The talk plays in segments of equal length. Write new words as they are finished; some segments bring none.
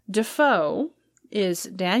Defoe is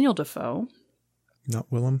Daniel Defoe.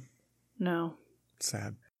 Not Willem? No.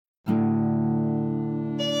 Sad.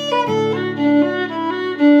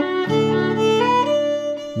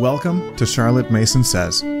 Welcome to Charlotte Mason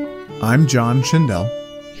Says. I'm John Schindel,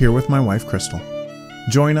 here with my wife Crystal.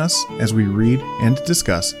 Join us as we read and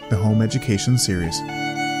discuss the Home Education series.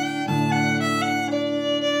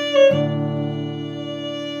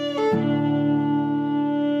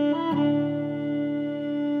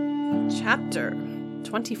 Chapter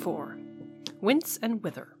 24. Wince and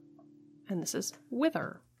Wither. And this is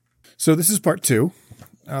Wither. So this is part 2.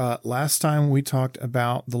 Last time we talked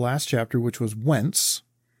about the last chapter, which was whence.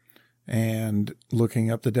 And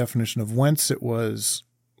looking up the definition of whence, it was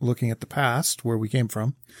looking at the past, where we came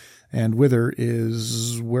from. And whither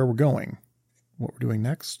is where we're going. What we're doing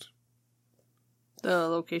next. The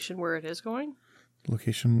location where it is going?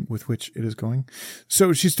 Location with which it is going.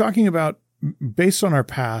 So she's talking about, based on our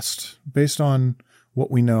past, based on what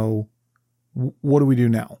we know, what do we do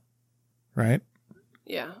now? Right?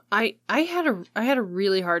 Yeah. I had a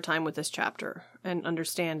really hard time with this chapter and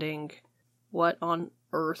understanding what on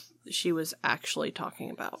earth she was actually talking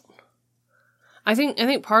about. I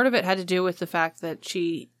think part of it had to do with the fact that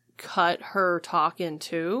she cut her talk in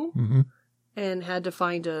two and had to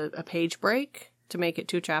find a page break to make it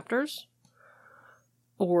 2 chapters.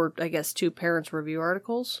 Or, I guess, 2 parents' review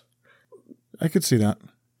articles. I could see that.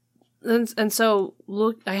 And so,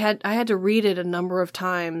 look, I had to read it a number of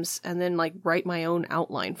times and then, write my own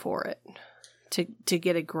outline for it to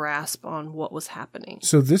get a grasp on what was happening.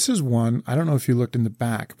 So this is one, I don't know if you looked in the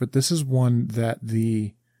back, but this is one that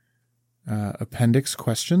the appendix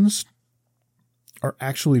questions are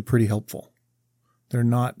actually pretty helpful. They're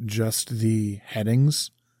not just the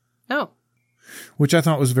headings. Oh. Which I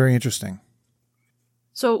thought was very interesting.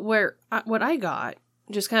 So what I got,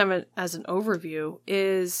 just kind of as an overview,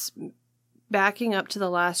 is backing up to the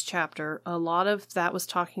last chapter, a lot of that was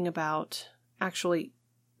talking about actually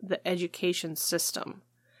the education system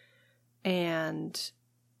and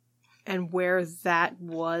where that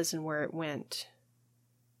was and where it went,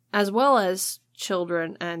 as well as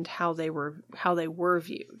children and how they were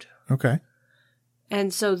viewed. Okay.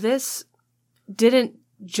 And so this didn't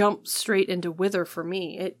jump straight into Wither for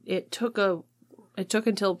me. It took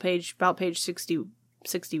until about page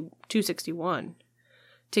 261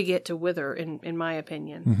 to get to Wither, in my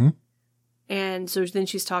opinion. Mm-hmm. And so then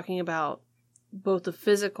she's talking about both the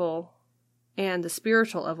physical and the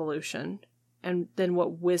spiritual evolution, and then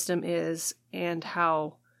what wisdom is and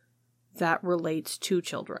how that relates to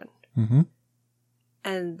children. Mm-hmm.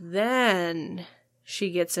 And then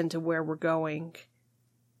she gets into where we're going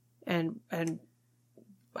and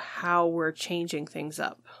how we're changing things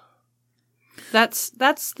up. That's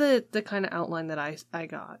the kind of outline that I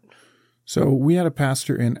got. So we had a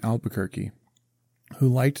pastor in Albuquerque who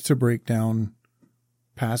liked to break down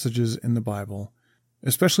passages in the Bible,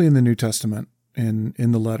 especially in the New Testament, in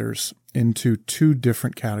the letters, into 2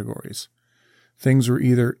 different categories. Things were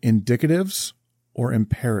either indicatives or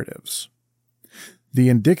imperatives. The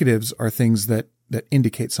indicatives are things that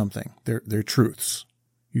indicate something. They're truths.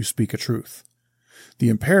 You speak a truth. The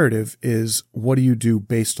imperative is, what do you do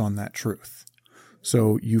based on that truth?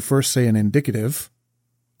 So you first say an indicative,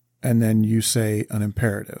 and then you say an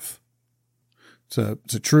imperative. It's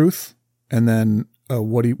a truth, and then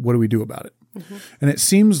what do we do about it? Mm-hmm. And it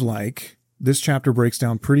seems like this chapter breaks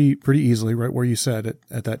down pretty easily, right where you said at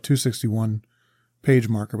that 261 page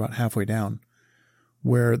mark, about halfway down,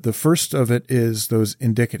 where the first of it is those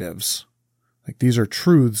indicatives. Like, these are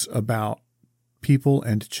truths about people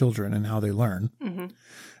and children and how they learn. Mm-hmm.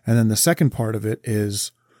 And then the second part of it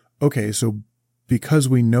is, okay, so because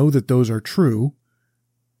we know that those are true,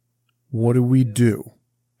 what do we do?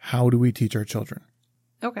 How do we teach our children?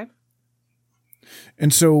 Okay.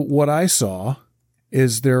 And so what I saw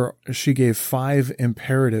is she gave 5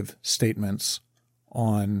 imperative statements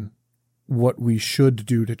on what we should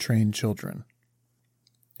do to train children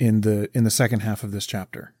in the second half of this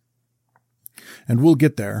chapter. And we'll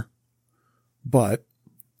get there. But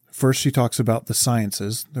first she talks about the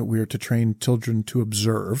sciences, that we are to train children to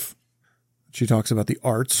observe. She talks about the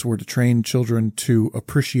arts. We're to train children to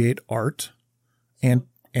appreciate art and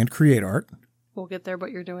create art. We'll get there,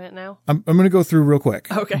 but you're doing it now? I'm going to go through real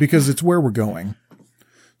quick. Okay. Because it's where we're going.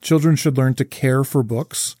 Children should learn to care for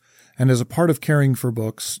books. And as a part of caring for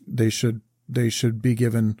books, they should be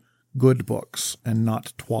given good books and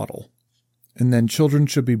not twaddle. And then children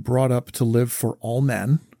should be brought up to live for all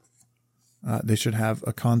men. They should have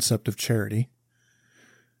a concept of charity.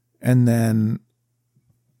 And then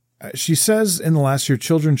She says in the last year,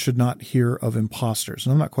 children should not hear of imposters.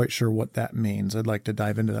 And I'm not quite sure what that means. I'd like to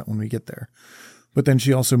dive into that when we get there. But then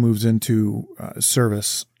she also moves into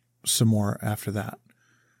service some more after that.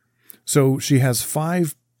 So she has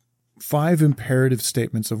five imperative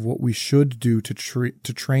statements of what we should do to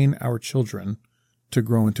train our children to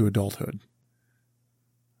grow into adulthood.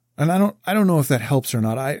 And I don't know if that helps or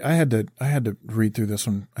not. I had to read through this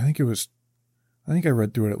one. I think I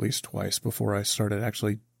read through it at least twice before I started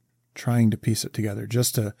actually trying to piece it together,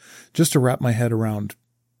 just to wrap my head around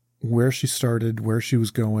where she started, where she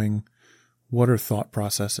was going, what her thought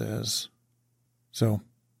process is. So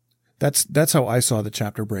that's how I saw the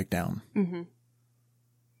chapter break down. Mm-hmm.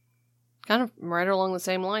 Kind of right along the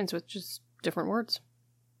same lines with just different words.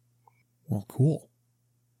 Well, cool.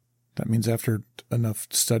 That means after enough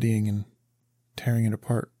studying and tearing it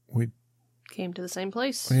apart, we came to the same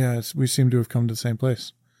place. Yeah, we seem to have come to the same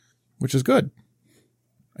place, which is good,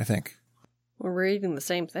 I think. We're reading the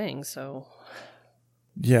same thing, so...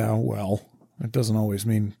 Yeah, well, it doesn't always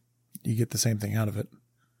mean you get the same thing out of it.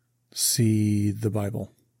 See the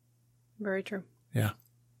Bible. Very true. Yeah.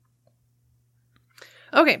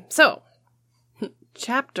 Okay, so,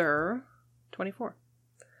 chapter 24.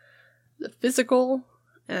 The physical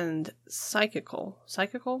and psychical.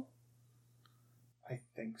 Psychical? I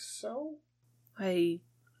think so. I'm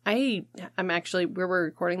actually, we were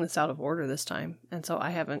recording this out of order this time, and so I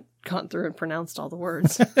haven't gone through and pronounced all the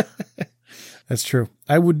words. That's true.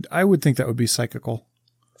 I would think that would be psychical.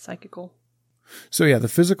 Psychical. So yeah, the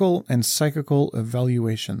physical and psychical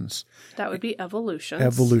evaluations. That would be evolutions.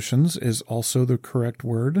 Evolutions is also the correct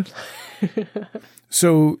word.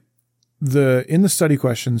 So in the study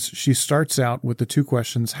questions, she starts out with the two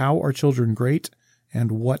questions: how are children great,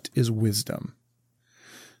 and what is wisdom?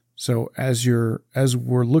 So as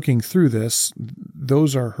we're looking through this,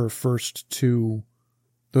 those are her first two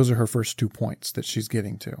points that she's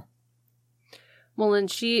getting to. Well, and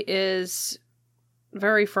she is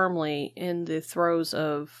very firmly in the throes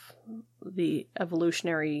of the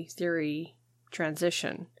evolutionary theory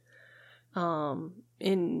transition, and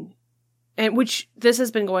which this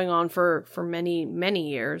has been going on for many, many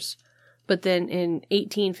years. But then in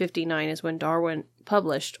 1859 is when Darwin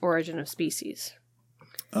published Origin of Species.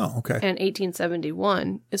 Oh, okay. And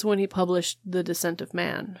 1871 is when he published The Descent of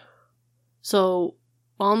Man. So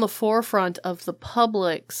on the forefront of the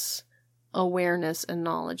public's awareness and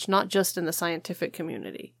knowledge, not just in the scientific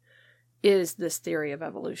community, is this theory of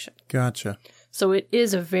evolution. Gotcha. So it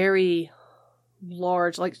is a very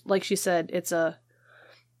large, like she said, it's a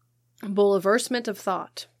bouleversement of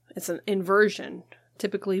thought. It's an inversion,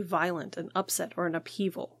 typically violent, an upset, or an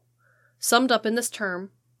upheaval, summed up in this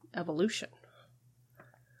term, evolution.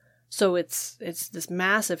 So it's this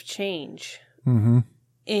massive change. Mm-hmm.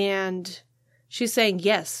 And she's saying,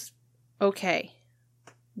 yes, okay,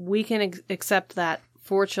 we can accept that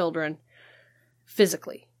for children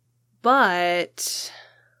physically. But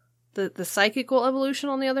the psychical evolution,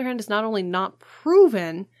 on the other hand, is not only not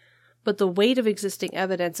proven, but the weight of existing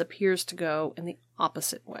evidence appears to go in the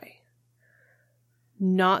opposite way.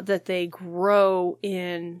 Not that they grow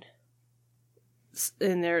in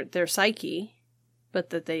their psyche, but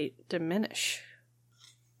that they diminish.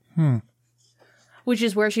 Which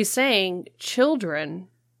is where she's saying children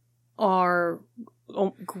are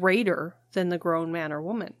greater than the grown man or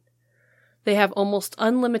woman. They have almost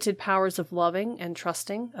unlimited powers of loving and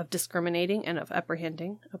trusting, of discriminating and of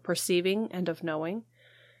apprehending, of perceiving and of knowing,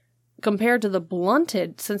 compared to the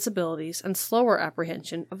blunted sensibilities and slower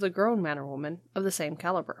apprehension of the grown man or woman of the same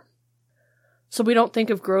caliber. So we don't think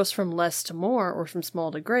of gross from less to more or from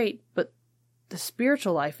small to great, but the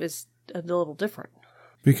spiritual life is a little different.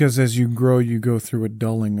 Because as you grow, you go through a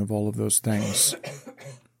dulling of all of those things.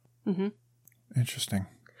 Mm-hmm. Interesting.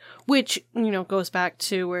 Which, goes back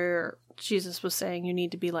to where Jesus was saying you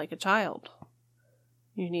need to be like a child.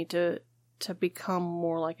 You need to become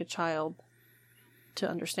more like a child to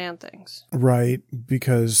understand things. Right,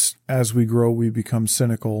 because as we grow, we become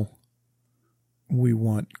cynical. We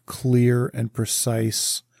want clear and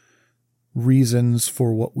precise reasons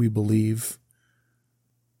for what we believe.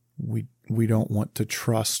 We don't want to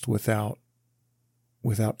trust without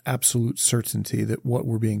absolute certainty that what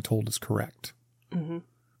we're being told is correct. Mm-hmm.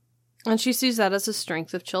 And she sees that as a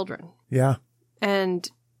strength of children. Yeah. And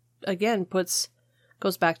again,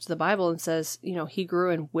 goes back to the Bible and says, he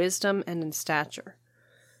grew in wisdom and in stature.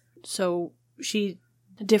 So she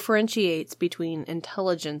differentiates between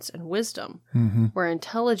intelligence and wisdom, mm-hmm. where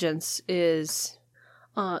intelligence is,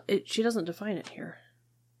 she doesn't define it here.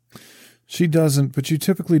 She doesn't, but you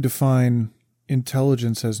typically define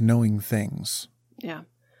intelligence as knowing things. Yeah.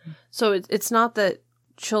 So it's not that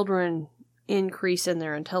children increase in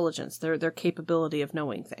their intelligence, their capability of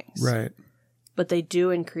knowing things. Right. But they do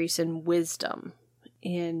increase in wisdom,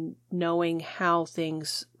 in knowing how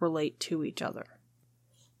things relate to each other.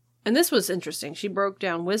 And this was interesting. She broke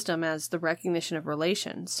down wisdom as the recognition of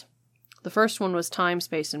relations. The first one was time,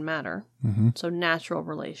 space, and matter, so natural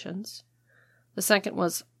relations. The second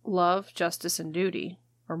was love, justice, and duty,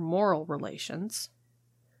 or moral relations.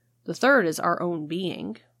 The third is our own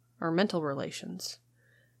being, our mental relations.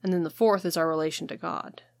 And then the fourth is our relation to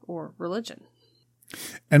God, or religion.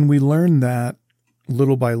 And we learn that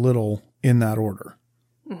little by little in that order.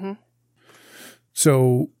 Mm-hmm.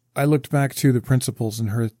 So I looked back to the principles,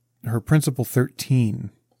 and her principle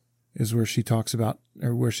 13 is where she talks about,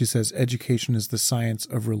 or where she says, education is the science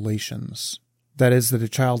of relations. That is, that a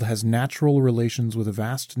child has natural relations with a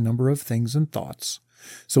vast number of things and thoughts.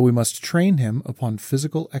 So we must train him upon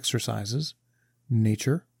physical exercises,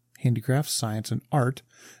 nature, handicrafts, science, and art,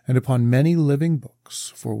 and upon many living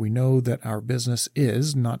books. For we know that our business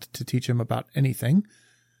is not to teach him about anything,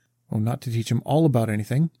 or not to teach him all about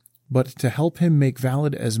anything, but to help him make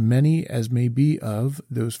valid as many as may be of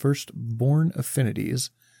those first-born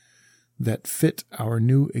affinities that fit our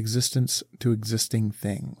new existence to existing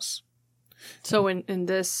things. So in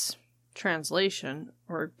this translation,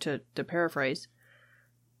 or to paraphrase,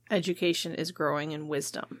 education is growing in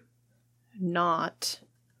wisdom, not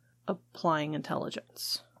applying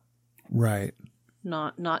intelligence. Right.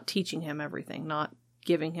 Not teaching him everything, not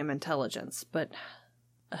giving him intelligence, but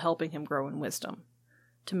helping him grow in wisdom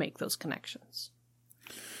to make those connections.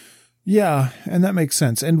 Yeah, and that makes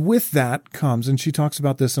sense. And with that comes, and she talks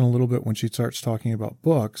about this in a little bit when she starts talking about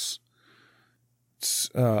books,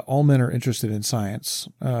 all men are interested in science.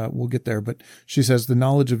 We'll get there, but she says the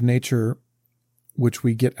knowledge of nature which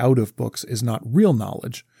we get out of books is not real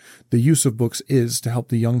knowledge. The use of books is to help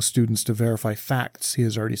the young students to verify facts he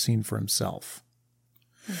has already seen for himself.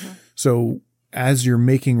 Mm-hmm. So as you're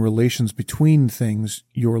making relations between things,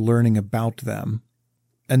 you're learning about them.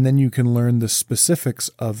 And then you can learn the specifics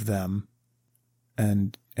of them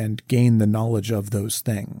and gain the knowledge of those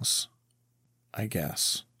things, I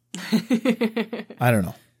guess. I don't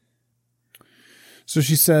know. So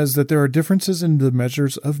she says that there are differences in the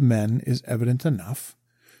measures of men is evident enough,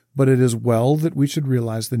 but it is well that we should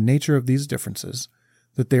realize the nature of these differences,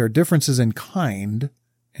 that they are differences in kind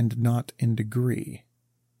and not in degree,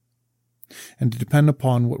 and to depend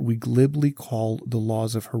upon what we glibly call the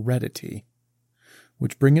laws of heredity,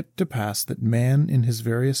 which bring it to pass that man in his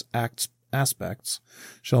various aspects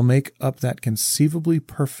shall make up that conceivably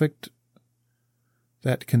perfect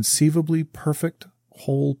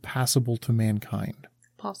whole possible to mankind.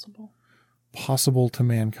 Possible to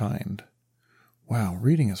mankind. Wow,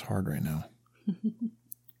 reading is hard right now.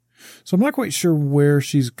 So I'm not quite sure where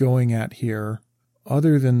she's going at here,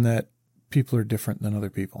 other than that people are different than other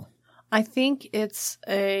people. I think it's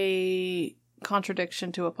a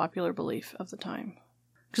contradiction to a popular belief of the time.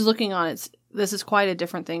 Because looking on it, this is quite a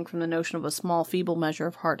different thing from the notion of a small, feeble measure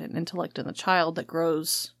of heart and intellect in the child that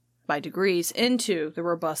grows by degrees into the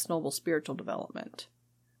robust, noble spiritual development.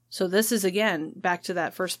 So this is, again, back to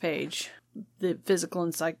that first page, the physical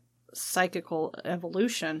and psychical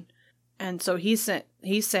evolution. And so he's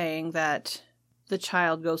saying that the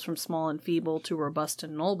child goes from small and feeble to robust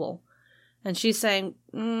and noble. And she's saying,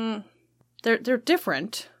 they're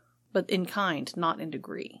different, but in kind, not in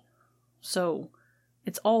degree. So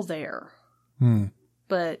it's all there,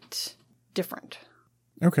 but different.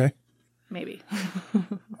 Okay. Maybe.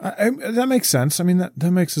 That makes sense. I mean,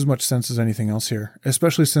 that makes as much sense as anything else here,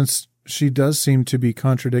 especially since she does seem to be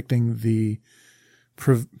contradicting the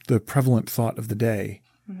prevalent thought of the day,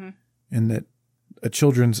 in that a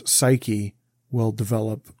children's psyche will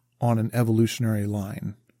develop on an evolutionary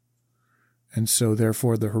line. And so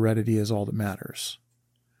therefore the heredity is all that matters.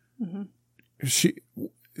 Mm-hmm. She,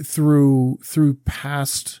 through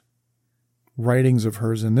past writings of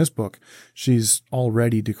hers in this book, she's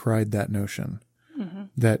already decried that notion,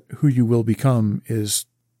 that who you will become is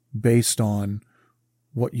based on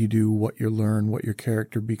what you do, what you learn, what your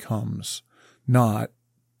character becomes, not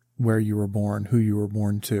where you were born, who you were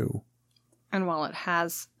born to. And while it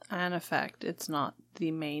has an effect, it's not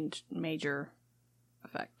the major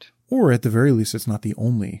effect. Or at the very least, it's not the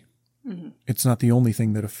only. Mm-hmm. It's not the only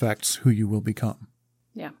thing that affects who you will become.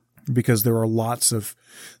 Yeah. Because there are lots of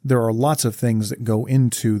things that go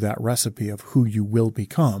into that recipe of who you will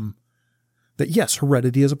become. That yes,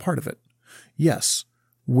 heredity is a part of it. Yes,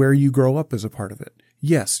 where you grow up is a part of it.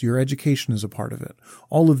 Yes, your education is a part of it.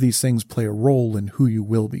 All of these things play a role in who you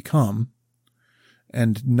will become,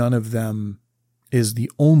 and none of them is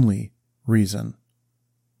the only reason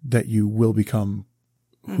that you will become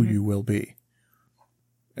who you will be.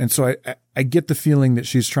 And so I get the feeling that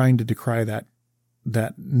she's trying to decry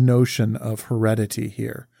that notion of heredity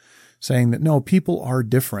here, saying that no, people are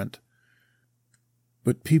different,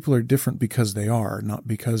 but people are different because they are, not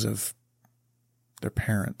because of their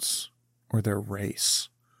parents or their race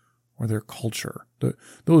or their culture.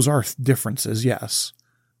 Those are differences, yes,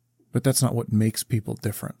 but that's not what makes people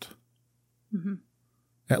different. Mm-hmm.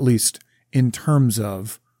 At least in terms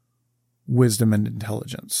of wisdom and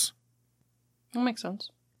intelligence. That makes sense.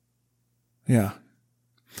 Yeah.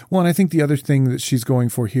 Well, and I think the other thing that she's going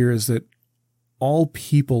for here is that all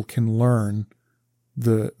people can learn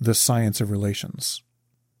the science of relations.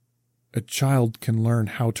 A child can learn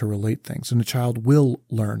how to relate things, and a child will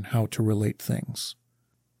learn how to relate things.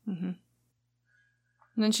 Mm-hmm. And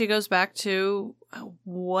then she goes back to,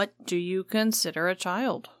 what do you consider a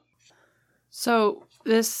child? So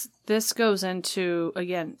this goes into,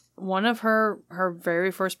 again, one of her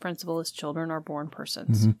very first principle is children are born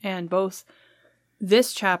persons. Mm-hmm. And both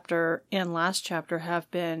this chapter and last chapter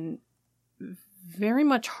have been very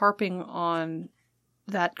much harping on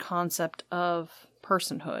that concept of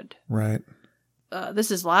personhood. Right.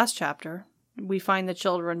 This is last chapter. We find the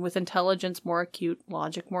children with intelligence more acute,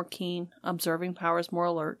 logic more keen, observing powers more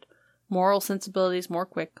alert, moral sensibilities more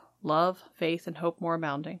quick, love, faith, and hope more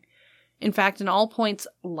abounding. In fact, in all points,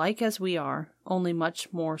 like as we are, only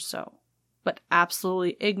much more so, but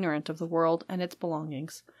absolutely ignorant of the world and its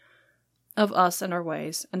belongings, of us and our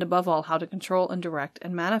ways, and above all, how to control and direct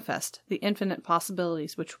and manifest the infinite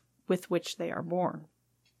possibilities with which they are born.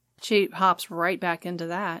 She hops right back into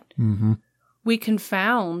that. Mm-hmm.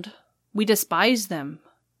 We despise them,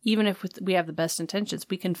 even if we have the best intentions.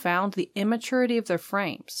 We confound the immaturity of their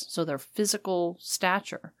frames, so their physical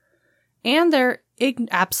stature, and their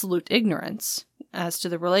absolute ignorance as to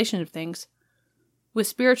the relation of things, with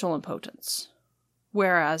spiritual impotence.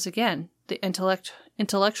 Whereas, again, the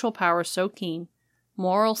intellectual power so keen,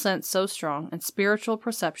 moral sense so strong, and spiritual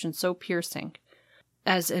perception so piercing,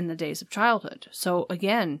 as in the days of childhood. So,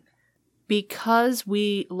 again, because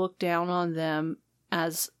we look down on them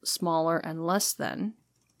as smaller and less than,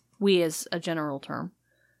 we as a general term,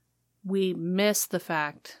 we miss the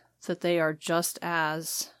fact that they are just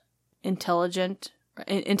as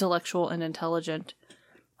intellectual and intelligent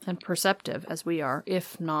and perceptive as we are,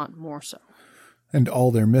 if not more so. And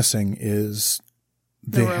all they're missing is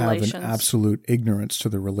they have an relations. Absolute ignorance to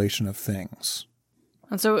the relation of things.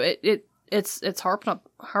 And so it's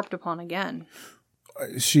harped upon again.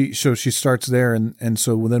 She starts there, and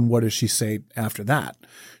so then what does she say after that?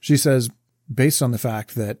 She says, based on the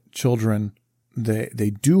fact that children, they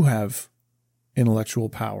do have intellectual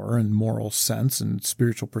power and moral sense and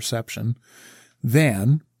spiritual perception,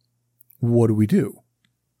 then what do?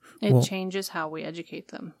 It changes how we educate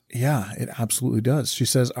them. Yeah, it absolutely does. She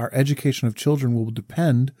says our education of children will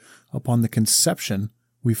depend upon the conception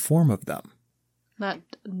we form of them. That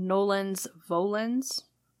nolens volens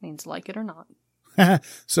means like it or not.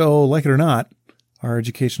 So, like it or not, our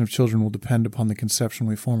education of children will depend upon the conception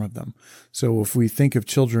we form of them. So if we think of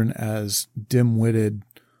children as dim-witted,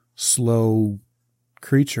 slow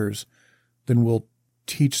creatures, then we'll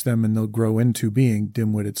teach them and they'll grow into being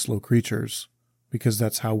dim-witted, slow creatures, because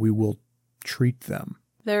that's how we will treat them.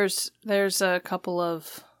 There's a couple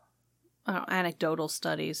of anecdotal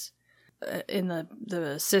studies in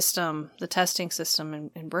the system, the testing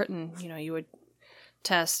system in Britain. You know, you would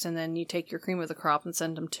test and then you take your cream of the crop and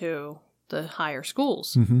send them to the higher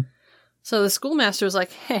schools. Mm-hmm. So the schoolmaster was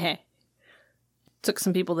like, hey, took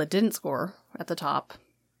some people that didn't score at the top,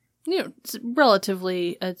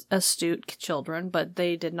 relatively astute children, but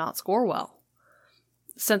they did not score well.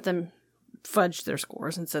 Fudged their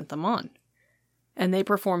scores and sent them on. And they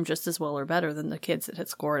performed just as well or better than the kids that had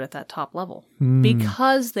scored at that top level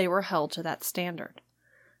because they were held to that standard.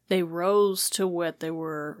 They rose to what they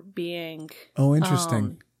were being... Oh,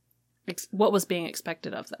 interesting. What was being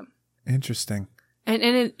expected of them. Interesting.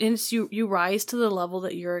 And it's you rise to the level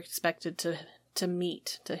that you're expected to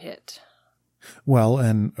meet, to hit. Well,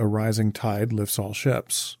 and a rising tide lifts all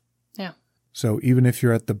ships. Yeah. So even if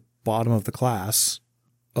you're at the bottom of the class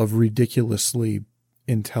of ridiculously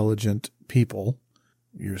intelligent people,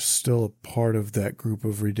 you're still a part of that group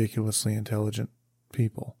of ridiculously intelligent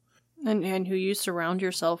people. And who you surround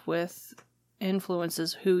yourself with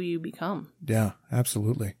influences who you become. Yeah,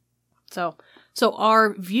 absolutely. So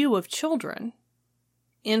our view of children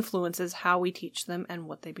influences how we teach them and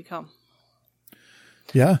what they become.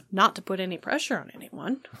 Yeah. Not to put any pressure on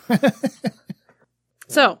anyone.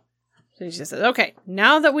 So she says, okay,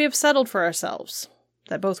 now that we have settled for ourselves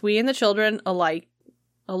that both we and the children alike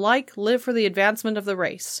live for the advancement of the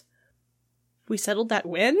race, We settled that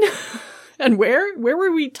when? And where? Where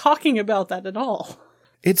were we talking about that at all?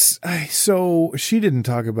 So she didn't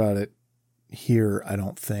talk about it here, I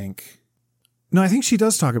don't think. No, I think she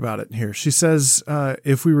does talk about it here. She says,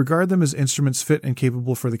 if we regard them as instruments fit and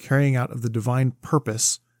capable for the carrying out of the divine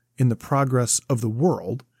purpose in the progress of the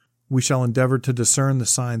world, we shall endeavor to discern the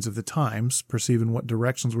signs of the times, perceive in what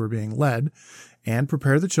directions we're being led, and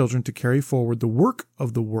prepare the children to carry forward the work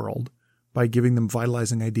of the world by giving them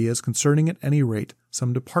vitalizing ideas concerning, at any rate,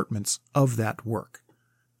 some departments of that work.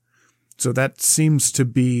 So that seems to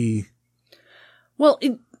be... Well,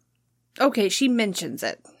 okay, she mentions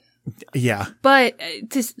it. Yeah. But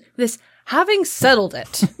this having settled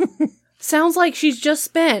it, sounds like she's just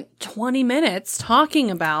spent 20 minutes talking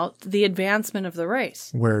about the advancement of the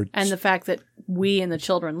race. And the fact that we and the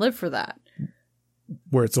children live for that.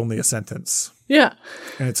 Where it's only a sentence. Yeah.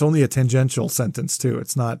 And it's only a tangential sentence, too.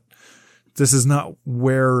 This is not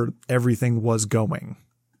where everything was going.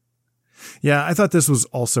 Yeah, I thought this was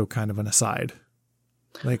also kind of an aside.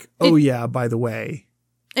 Like, yeah, by the way.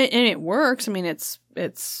 And it works. I mean, it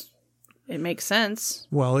makes sense.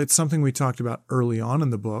 Well, it's something we talked about early on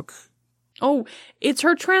in the book. Oh, it's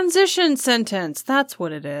her transition sentence. That's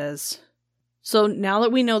what it is. So now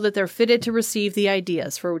that we know that they're fitted to receive the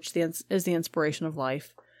ideas for which is the inspiration of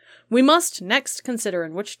life, we must next consider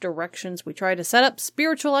in which directions we try to set up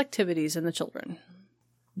spiritual activities in the children.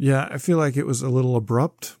 Yeah, I feel like it was a little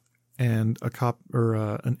abrupt, and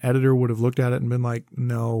an editor would have looked at it and been like,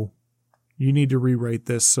 no, you need to rewrite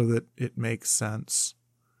this so that it makes sense.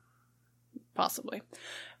 Possibly.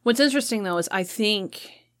 What's interesting, though, is I think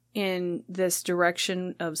in this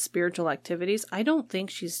direction of spiritual activities, I don't think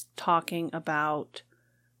she's talking about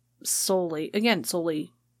solely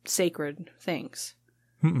sacred things.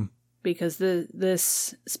 Mm-mm. Because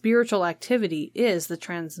this spiritual activity is the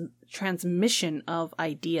transmission of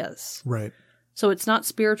ideas. Right. So it's not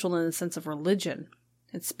spiritual in the sense of religion.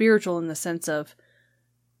 It's spiritual in the sense of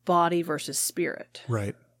body versus spirit.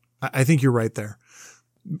 Right. I think you're right there.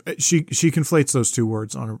 She conflates those two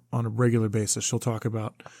words on a regular basis. She'll talk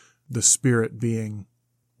about the spirit being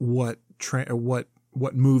what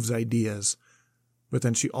moves ideas, but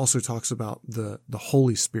then she also talks about the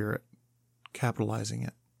Holy Spirit capitalizing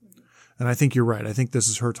it. And I think you're right. I think this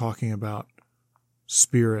is her talking about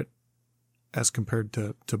spirit as compared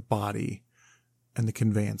to body and the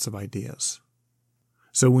conveyance of ideas.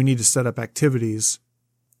 So we need to set up activities,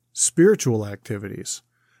 spiritual activities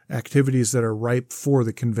that are ripe for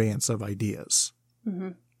the conveyance of ideas. Mm-hmm.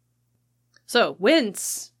 So,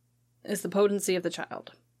 whence is the potency of the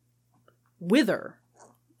child? Whither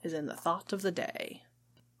is in the thought of the day.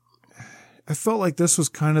 I felt like this was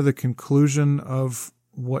kind of the conclusion of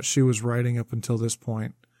what she was writing up until this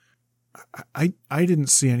point. I didn't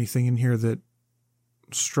see anything in here that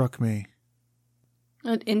struck me.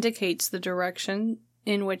 It indicates the direction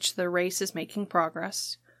in which the race is making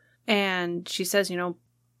progress. And she says,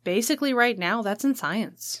 basically right now that's in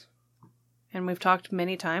science. And we've talked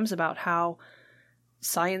many times about how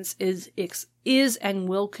science is and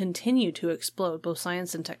will continue to explode, both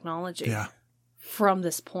science and technology, from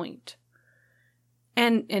this point.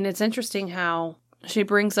 And it's interesting how she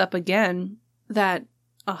brings up again that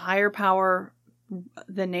a higher power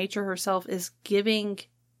than nature herself is giving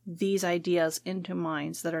these ideas into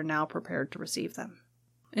minds that are now prepared to receive them.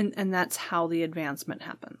 And that's how the advancement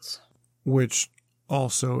happens. Which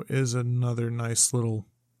also is another nice little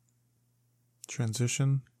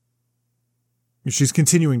transition. She's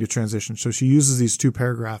continuing to transition. So she uses these two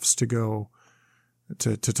paragraphs to go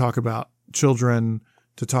to talk about children,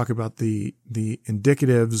 to talk about the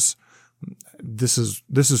indicatives. This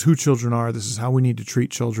is who children are. This is how we need to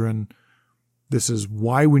treat children. This is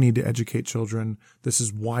why we need to educate children. This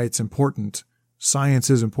is why it's important.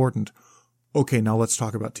 Science is important. Okay, now let's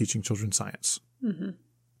talk about teaching children science. Mm-hmm.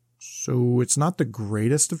 So it's not the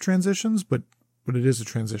greatest of transitions, but it is a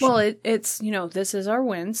transition. Well, it's this is our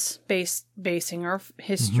whence, basing our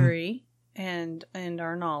history and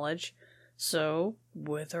our knowledge. So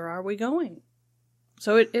whither are we going?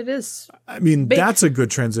 So it is. I mean, that's a good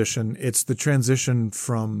transition. It's the transition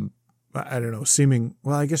from, I don't know,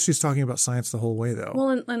 well, I guess she's talking about science the whole way, though.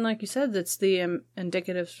 Well, and like you said, that's the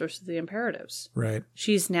indicatives versus the imperatives. Right.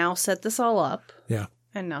 She's now set this all up. Yeah.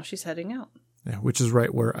 And now she's heading out. Yeah, which is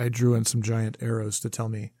right where I drew in some giant arrows to tell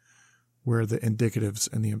me where the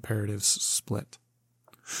indicatives and the imperatives split.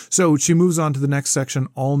 So she moves on to the next section,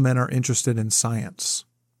 all men are interested in science.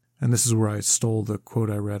 And this is where I stole the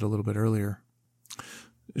quote I read a little bit earlier.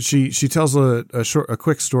 She tells a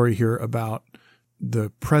quick story here about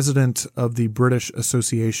the president of the British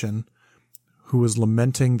Association, who was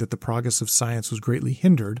lamenting that the progress of science was greatly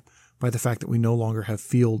hindered by the fact that we no longer have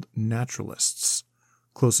field naturalists,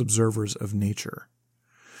 close observers of nature.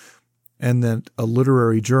 And that a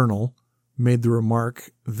literary journal made the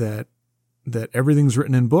remark that everything's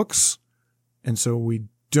written in books, and so we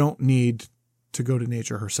don't need to go to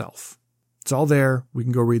nature herself. It's all there. We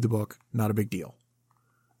can go read the book. Not a big deal.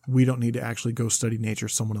 We don't need to actually go study nature.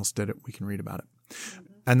 Someone else did it. We can read about it. Mm-hmm.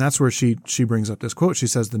 And that's where she brings up this quote. She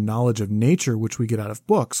says, the knowledge of nature, which we get out of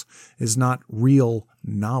books, is not real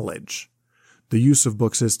knowledge. The use of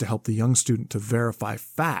books is to help the young student to verify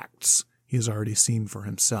facts he has already seen for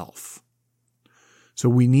himself. So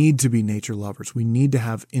we need to be nature lovers. We need to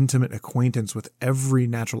have intimate acquaintance with every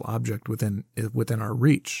natural object within our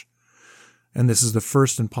reach. And this is the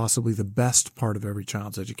first and possibly the best part of every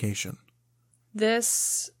child's education.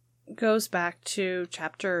 This goes back to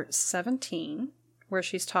chapter 17, where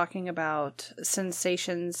she's talking about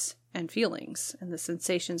sensations and feelings, and the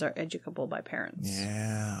sensations are educable by parents.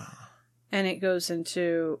 Yeah. And it goes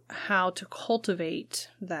into how to cultivate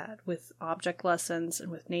that with object lessons and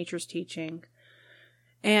with nature's teaching.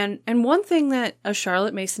 And one thing that a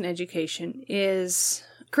Charlotte Mason education is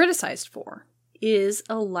criticized for is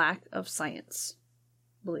a lack of science,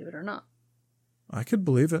 believe it or not. I could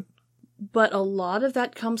believe it. But a lot of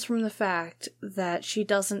that comes from the fact that she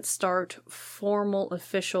doesn't start formal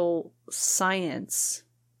official science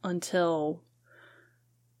until,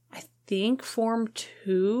 I think, Form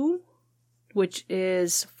 2, which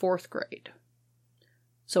is 4th grade.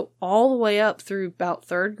 So all the way up through about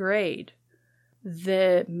 3rd grade,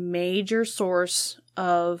 the major source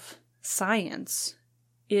of science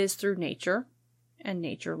is through nature and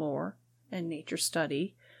nature lore and nature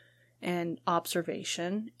study and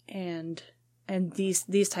observation and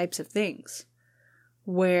these types of things,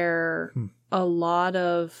 where a lot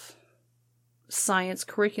of science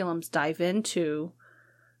curriculums dive into,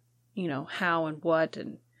 how and what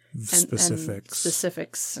and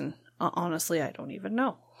specifics. And honestly, I don't even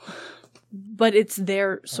know. But it's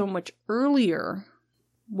there so much earlier,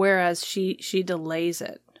 whereas she delays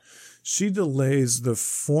it. She delays the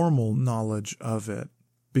formal knowledge of it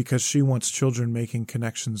because she wants children making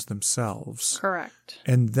connections themselves. Correct.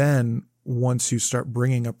 And then once you start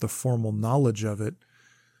bringing up the formal knowledge of it,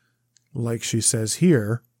 like she says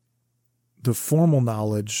here, the formal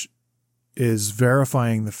knowledge is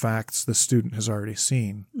verifying the facts the student has already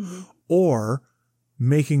seen, or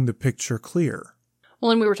making the picture clear.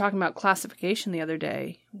 Well, and we were talking about classification the other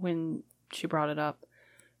day when she brought it up.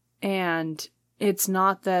 And it's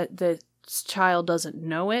not that the child doesn't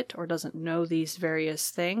know it or doesn't know these various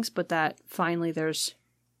things, but that finally there's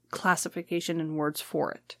classification and words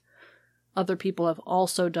for it. Other people have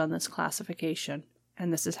also done this classification,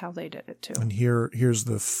 and this is how they did it too. And here's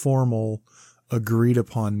the formal,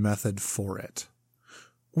 agreed-upon method for it,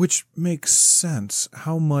 which makes sense.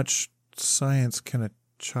 How much science can a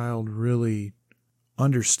child really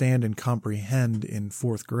understand and comprehend in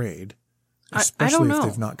 4th grade, especially if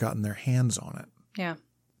they've not gotten their hands on it? Yeah.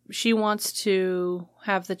 She wants to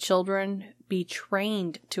have the children be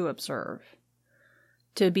trained to observe,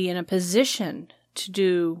 to be in a position to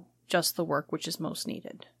do just the work which is most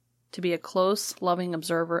needed, to be a close, loving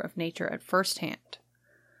observer of nature at first hand,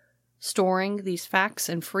 storing these facts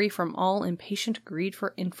and free from all impatient greed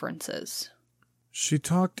for inferences. She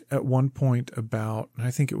talked at one point about,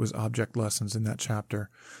 I think it was object lessons in that chapter,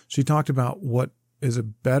 she talked about what is a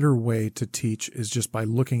better way to teach is just by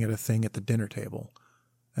looking at a thing at the dinner table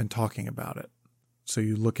and talking about it. So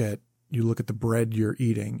you look at the bread you're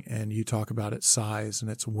eating and you talk about its size and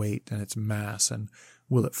its weight and its mass and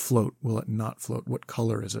will it float, will it not float, what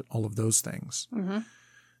color is it, all of those things. Mm-hmm.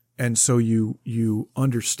 And so you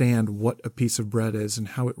understand what a piece of bread is and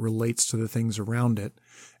how it relates to the things around it.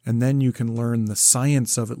 And then you can learn the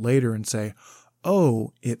science of it later and say,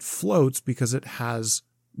 oh, it floats because it has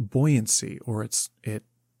buoyancy, or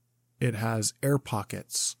it has air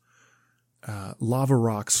pockets. Lava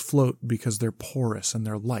rocks float because they're porous and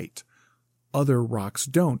they're light. Other rocks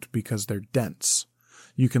don't because they're dense.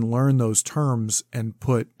 You can learn those terms and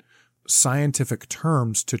put scientific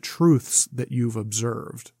terms to truths that you've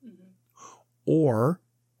observed. Mm-hmm. Or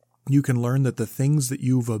you can learn that the things that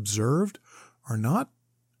you've observed are not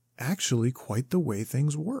actually quite the way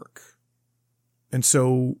things work. And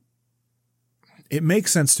so it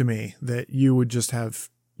makes sense to me that you would just have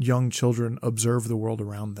young children observe the world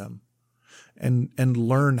around them and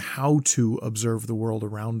learn how to observe the world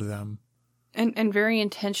around them. And very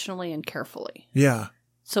intentionally and carefully. Yeah.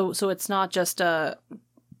 So it's not just a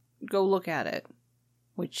go look at it,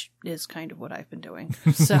 which is kind of what I've been doing.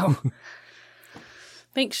 So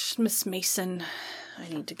thanks, Miss Mason. I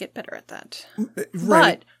need to get better at that.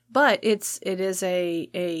 Right. But it is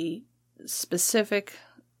a specific,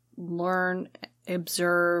 learn,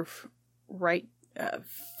 observe, write,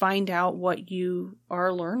 find out what you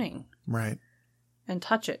are learning. Right. And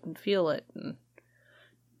touch it and feel it and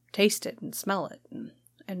taste it and smell it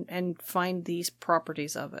and find these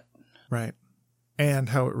properties of it. Right. And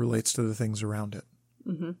how it relates to the things around it.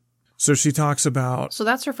 Mm-hmm. So she talks about... So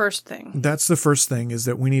that's her first thing. That's the first thing, is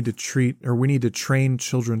that we need to train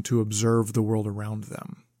children to observe the world around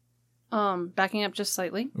them. Backing up just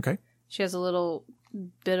slightly. Okay. She has a little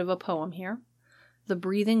bit of a poem here. The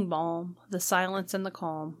breathing balm, the silence and the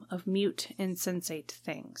calm of mute, insensate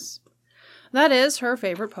things. That is her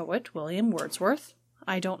favorite poet, William Wordsworth.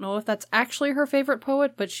 I don't know if that's actually her favorite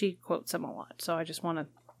poet, but she quotes him a lot. So I just want to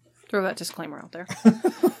throw that disclaimer out there.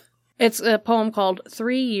 It's a poem called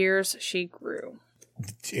 3 Years She Grew.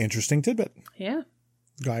 Interesting tidbit. Yeah.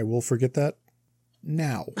 I will forget that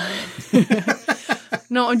now.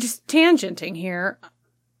 No, I'm just tangenting here.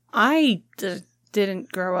 I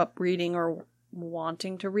didn't grow up reading or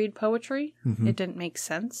wanting to read poetry. Mm-hmm. It didn't make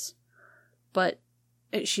sense. But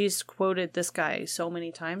she's quoted this guy so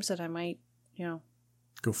many times that I might,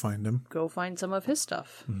 Go find him. Go find some of his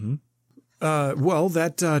stuff. Mm-hmm. Well,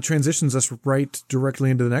 that transitions us right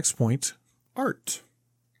directly into the next point. Art.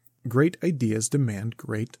 Great ideas demand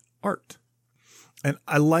great art. And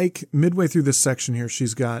I like midway through this section here, she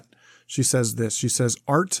says this. She says,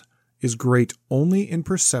 art is great only in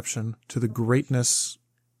perception to the greatness,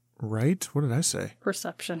 right? What did I say?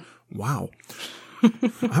 Perception. Wow.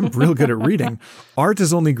 I'm real good at reading. Art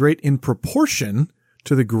is only great in proportion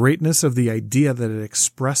to the greatness of the idea that it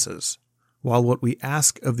expresses, while what we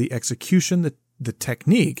ask of the execution, the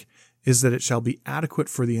technique, is that it shall be adequate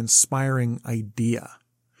for the inspiring idea.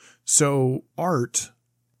 So art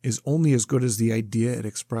is only as good as the idea it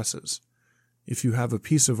expresses. If you have a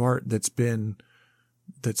piece of art that's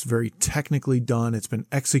very technically done, it's been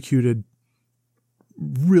executed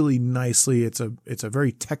really nicely, it's a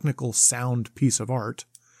very technical, sound piece of art,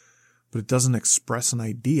 but it doesn't express an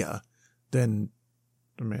idea, then,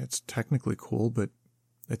 it's technically cool, but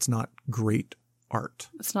it's not great art.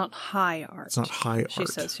 It's not high art. It's not high art. She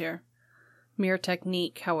says here. Mere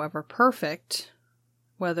technique, however perfect,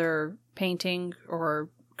 whether painting or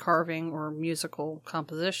carving or musical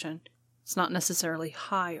composition, it's not necessarily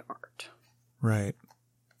high art. Right.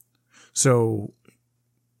 So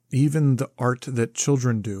even the art that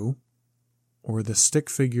children do, or the stick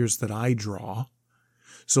figures that I draw,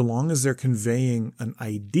 so long as they're conveying an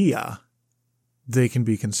idea, they can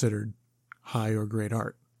be considered high or great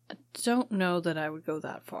art. I don't know that I would go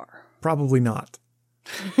that far. Probably not.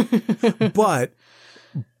 But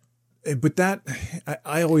that,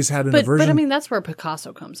 I always had an aversion. But I mean, that's where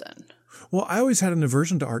Picasso comes in. Well, I always had an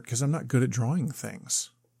aversion to art because I'm not good at drawing things.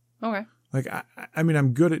 Okay. Like,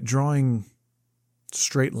 I'm good at drawing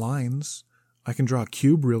straight lines. I can draw a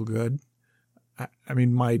cube real good.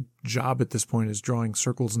 My job at this point is drawing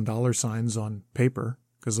circles and dollar signs on paper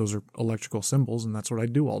because those are electrical symbols, and that's what I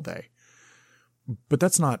do all day. But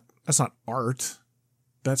that's not art.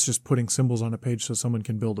 That's just putting symbols on a page so someone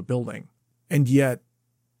can build a building. And yet,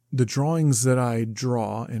 the drawings that I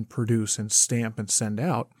draw and produce and stamp and send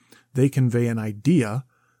out, they convey an idea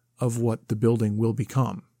of what the building will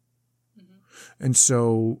become. Mm-hmm. And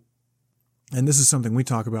so, and this is something we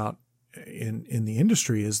talk about in the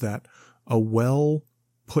industry, is that a well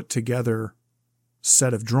put together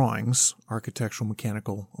set of drawings, architectural,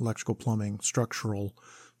 mechanical, electrical, plumbing, structural,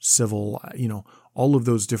 civil, all of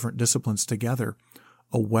those different disciplines together,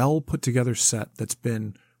 a well put together set that's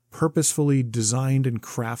been purposefully designed and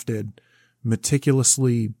crafted,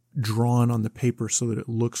 meticulously drawn on the paper so that it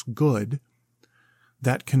looks good,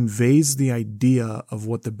 that conveys the idea of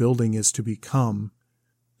what the building is to become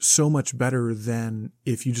so much better than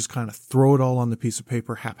if you just kind of throw it all on the piece of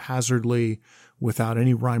paper haphazardly without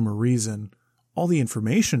any rhyme or reason. All the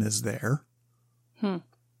information is there,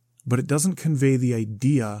 but it doesn't convey the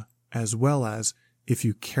idea as well as if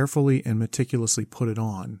you carefully and meticulously put it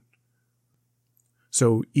on.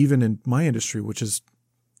 So even in my industry, which is,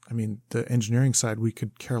 the engineering side, we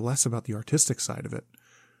could care less about the artistic side of it.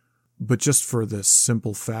 But just for the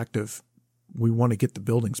simple fact of we want to get the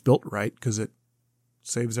buildings built right because it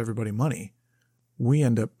saves everybody money, we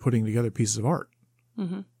end up putting together pieces of art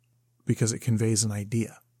because it conveys an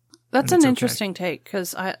idea. That's an interesting take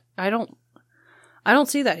because I don't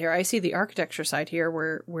see that here. I see the architecture side here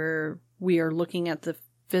where we are looking at the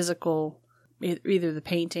physical, either the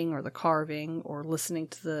painting or the carving or listening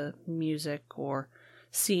to the music or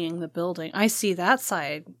seeing the building. I see that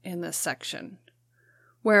side in this section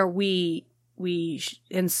where we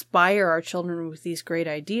inspire our children with these great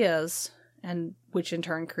ideas, and which in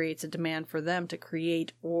turn creates a demand for them to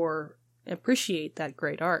create or appreciate that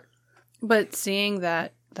great art. But seeing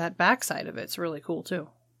that backside of it's really cool too.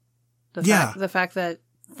 The fact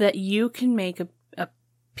that you can make a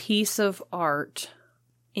piece of art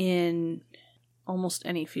in almost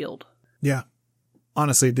any field. Yeah.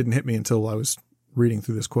 Honestly, it didn't hit me until I was reading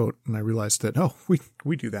through this quote and I realized that, oh,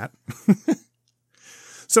 we do that.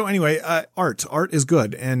 So anyway, art is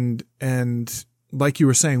good. And like you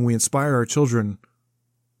were saying, we inspire our children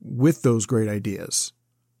with those great ideas,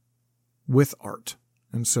 with art.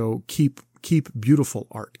 And so keep beautiful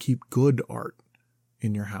art, keep good art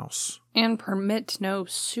in your house. And permit no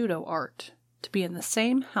pseudo art to be in the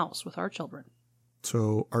same house with our children.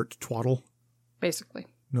 So art twaddle? Basically.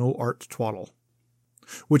 No art twaddle.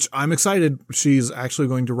 Which I'm excited. She's actually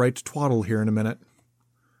going to write twaddle here in a minute.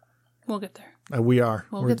 We'll get there. We are.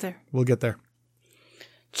 We'll get there. We'll get there.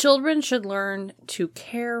 Children should learn to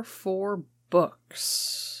care for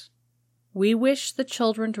books. We wish the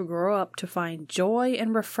children to grow up to find joy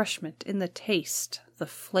and refreshment in the taste, the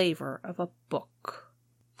flavor of a book.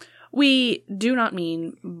 We do not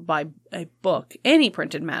mean by a book any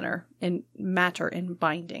printed matter in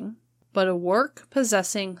binding, but a work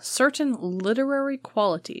possessing certain literary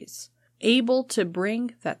qualities, able to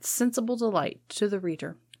bring that sensible delight to the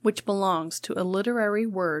reader, which belongs to a literary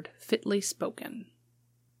word fitly spoken.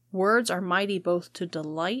 Words are mighty both to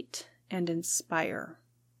delight and inspire.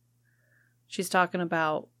 She's talking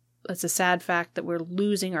about, it's a sad fact that we're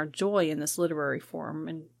losing our joy in this literary form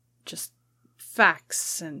and just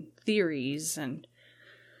facts and theories and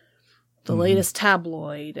the latest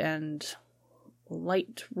tabloid and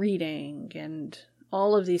light reading and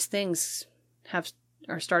all of these things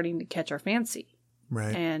are starting to catch our fancy,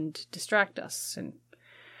 right, and distract us. And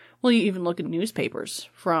well, you even look at newspapers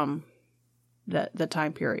from the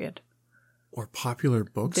time period or popular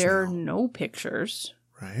books. There are now. no pictures,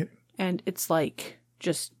 right, and it's like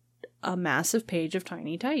just a massive page of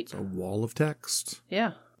tiny type, a wall of text.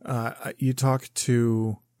 Yeah. I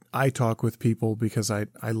talk with people because I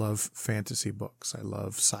love fantasy books. I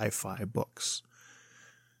love sci-fi books.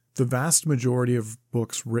 The vast majority of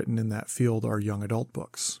books written in that field are young adult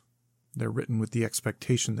books. They're written with the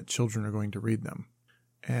expectation that children are going to read them.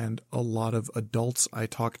 And a lot of adults I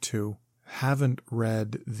talk to haven't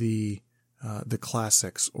read the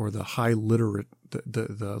classics or the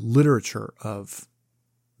the literature of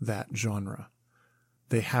that genre.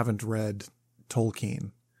 They haven't read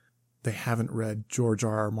Tolkien. They haven't read George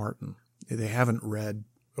R.R. Martin. They haven't read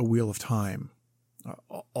A Wheel of Time.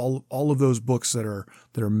 All of those books that are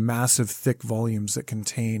massive, thick volumes that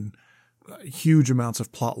contain huge amounts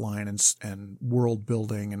of plot line and world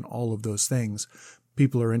building and all of those things.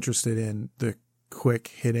 People are interested in the quick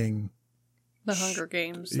hitting. The Hunger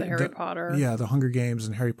Games, the Harry Potter. Yeah, the Hunger Games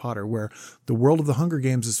and Harry Potter, where the world of the Hunger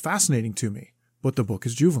Games is fascinating to me, but the book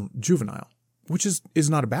is juvenile, which is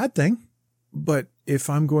not a bad thing. But if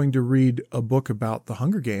I'm going to read a book about the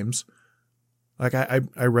Hunger Games, like I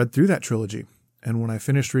read through that trilogy. And when I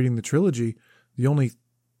finished reading the trilogy, the only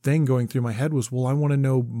thing going through my head was, well, I want to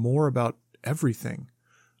know more about everything.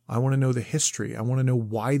 I want to know the history. I want to know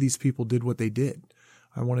why these people did what they did.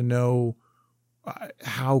 I want to know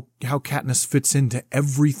how Katniss fits into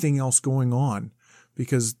everything else going on,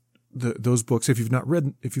 because those books, if you've not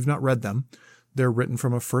read them, they're written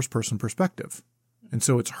from a first person perspective. And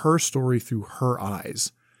so it's her story through her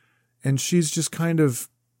eyes. And she's just kind of,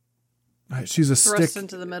 she's a thrust stick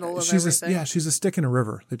into the middle of everything. She's a stick in a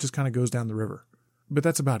river that just kind of goes down the river. But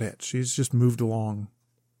that's about it. She's just moved along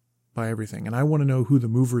by everything. And I want to know who the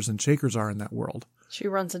movers and shakers are in that world. She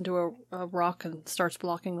runs into a rock and starts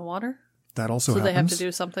blocking the water. That also happens. So they have to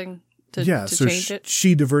do something to change it.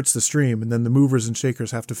 She diverts the stream, and then the movers and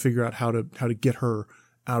shakers have to figure out how to get her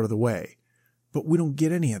out of the way. But we don't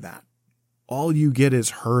get any of that. All you get is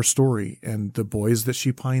her story and the boys that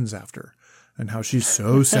she pines after and how she's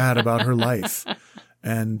so sad about her life.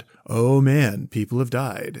 And, oh man, people have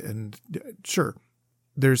died. And sure,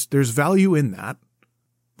 there's value in that,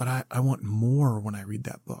 but I want more when I read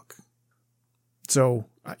that book. So,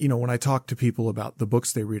 when I talk to people about the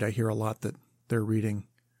books they read, I hear a lot that they're reading,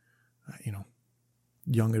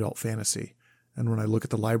 young adult fantasy. And when I look at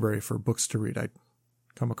the library for books to read, I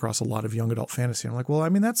come across a lot of young adult fantasy. I'm like, well, I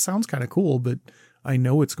mean, that sounds kind of cool, but I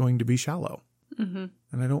know it's going to be shallow. Mm-hmm.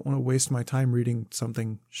 And I don't want to waste my time reading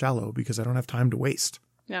something shallow because I don't have time to waste.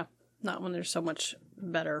 Yeah. Not when there's so much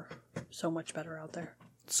better out there.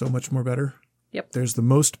 So much more better? Yep. There's the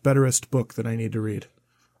most betterest book that I need to read.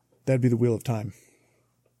 That'd be The Wheel of Time.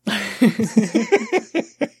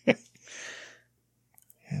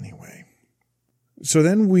 Anyway. So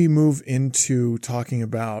then we move into talking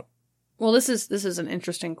about. Well, this is an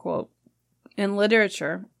interesting quote. In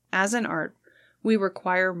literature, as in art, we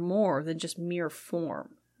require more than just mere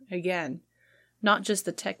form. Again, not just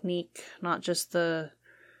the technique, not just the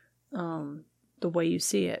way you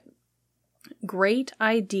see it. Great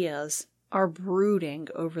ideas are brooding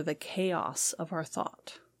over the chaos of our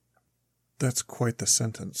thought. That's quite the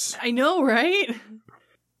sentence. I know, right?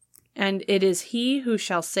 And it is he who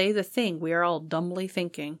shall say the thing we are all dumbly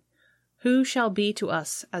thinking, who shall be to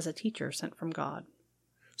us as a teacher sent from God.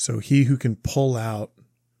 So he who can pull out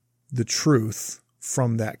the truth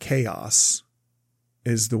from that chaos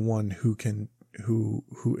is the one who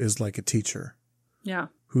is like a teacher. Yeah.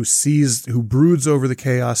 Who broods over the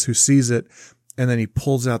chaos, who sees it, and then he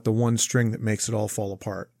pulls out the one string that makes it all fall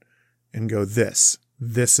apart and go, this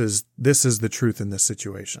is the truth in this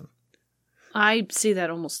situation. I see that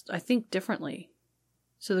I think differently.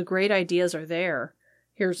 So the great ideas are there.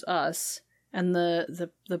 Here's us. And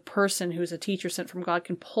the person who's a teacher sent from God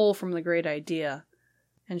can pull from the great idea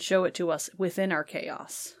and show it to us within our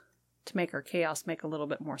chaos to make our chaos make a little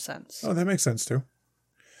bit more sense. Oh, that makes sense too.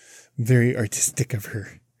 Very artistic of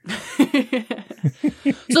her.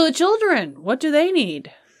 So the children, what do they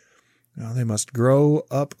need? Well, they must grow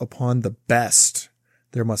up upon the best.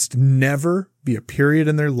 There must never be a period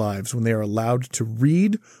in their lives when they are allowed to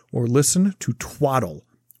read or listen to twaddle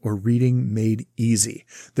or reading made easy.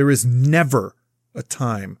 There is never a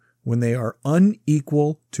time when they are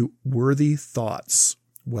unequal to worthy thoughts,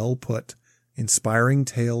 well put, inspiring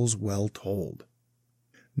tales well told.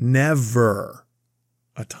 Never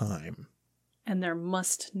a time. And there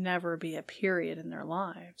must never be a period in their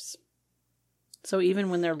lives. So even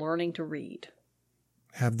when they're learning to read.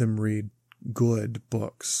 Have them read good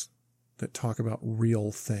books that talk about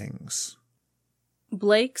real things.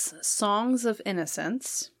 Blake's Songs of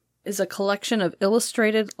Innocence is a collection of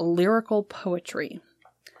illustrated lyrical poetry.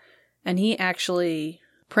 And he actually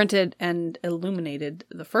printed and illuminated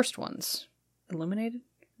the first ones. Illuminated?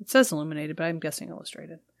 It says illuminated, but I'm guessing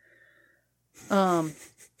illustrated. Welcome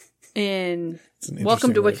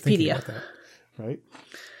to Wikipedia. That, right?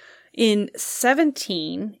 In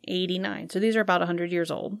 1789, so these are about 100 years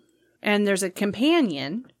old, and there's a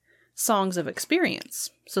companion, Songs of Experience.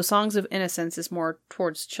 So Songs of Innocence is more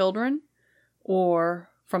towards children or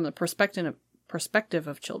from the perspective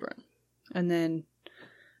of children. And then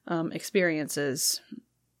Experience is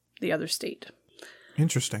the other state.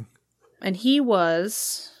 Interesting. And he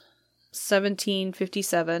was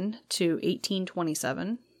 1757 to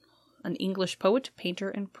 1827, an English poet, painter,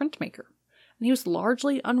 and printmaker. And he was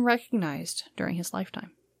largely unrecognized during his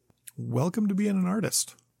lifetime. Welcome to being an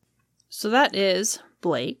artist. So that is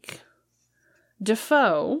Blake.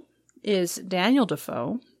 Defoe is Daniel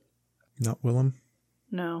Defoe. Not Willem?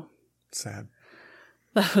 No. Sad.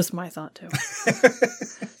 That was my thought, too.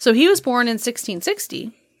 So he was born in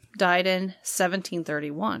 1660, died in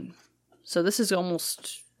 1731. So this is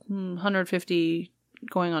almost 150,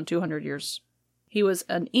 going on 200 years. He was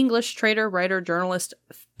an English trader, writer, journalist,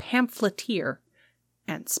 pamphleteer,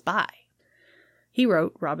 and spy. He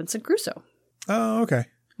wrote Robinson Crusoe. Oh, okay.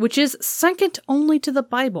 Which is second only to the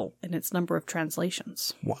Bible in its number of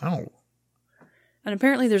translations. Wow. And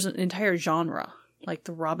apparently there's an entire genre, like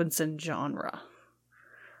the Robinson genre.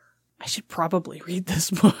 I should probably read this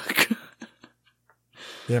book.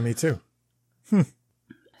 Yeah, me too.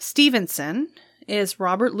 Stevenson is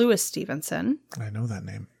Robert Louis Stevenson. I know that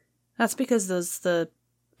name. That's because those the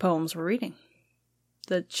poems we're reading.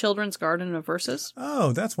 The Children's Garden of Verses.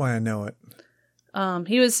 Oh, that's why I know it.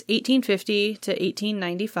 He was 1850 to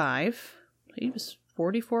 1895. He was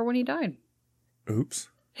 44 when he died. Oops.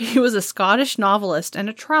 He was a Scottish novelist and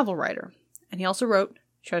a travel writer. And he also wrote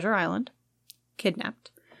Treasure Island, Kidnapped,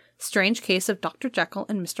 Strange Case of Dr. Jekyll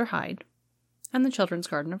and Mr. Hyde, and The Children's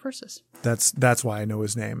Garden of Verses. That's why I know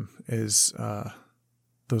his name is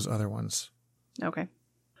those other ones. Okay.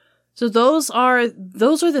 So those are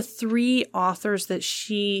the three authors that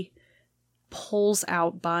she pulls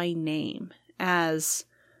out by name as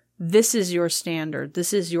this is your standard.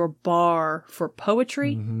 This is your bar for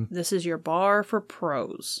poetry. Mm-hmm. This is your bar for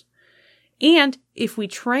prose. And if we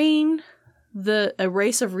train a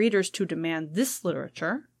race of readers to demand this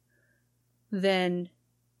literature, then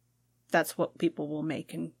that's what people will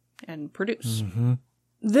make and produce. Mm-hmm.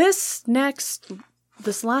 This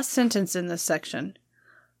last sentence in this section,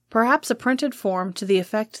 perhaps a printed form to the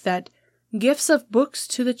effect that gifts of books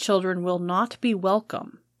to the children will not be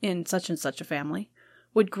welcome in such and such a family,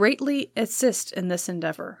 would greatly assist in this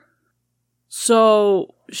endeavor.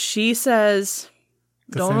 So she says,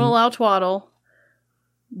 don't allow twaddle.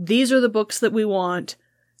 These are the books that we want.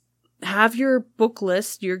 Have your book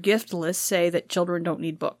list, your gift list say that children don't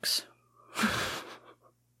need books.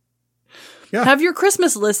 Yeah. Have your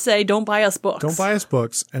Christmas list say, don't buy us books. Don't buy us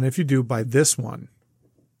books. And if you do, buy this one.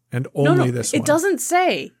 And only this one. It doesn't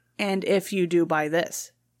say, and if you do, buy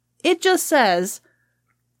this. It just says,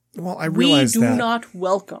 well, I realize we do not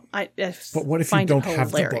welcome. But what if you don't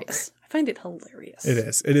have the book? I find it hilarious. It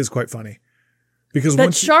is. It is quite funny. Because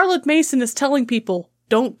that Charlotte Mason is telling people,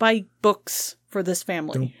 don't buy books for this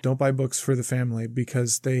family. Don't buy books for the family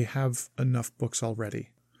because they have enough books already.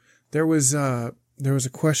 There was a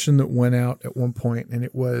question that went out at one point, and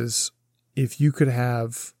it was, if you could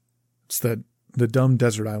have, it's the dumb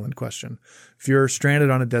desert island question. If you're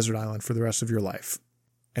stranded on a desert island for the rest of your life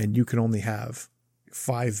and you can only have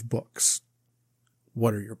 5 books,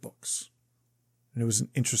 what are your books? And it was an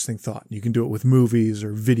interesting thought. You can do it with movies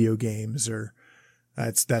or video games, or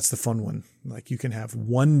that's the fun one. Like, you can have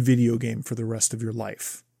one video game for the rest of your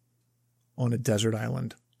life on a desert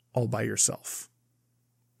island all by yourself.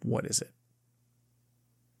 What is it?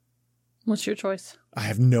 What's your choice? I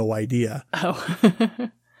have no idea. Oh.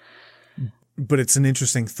 But it's an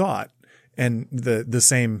interesting thought. And the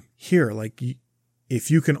same here, like, if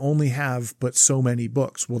you can only have but so many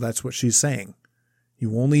books, well, that's what she's saying.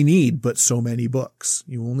 You only need but so many books.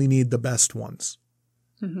 You only need the best ones.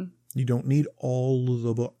 Mm-hmm. You don't need all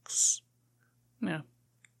the books. Yeah.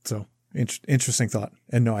 So, interesting thought.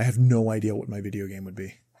 And no, I have no idea what my video game would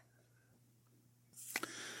be.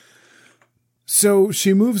 So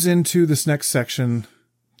she moves into this next section,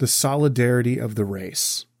 the solidarity of the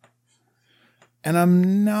race. And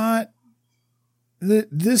I'm not...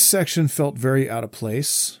 This section felt very out of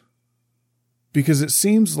place, because it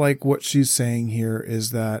seems like what she's saying here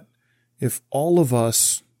is that if all of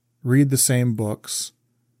us read the same books,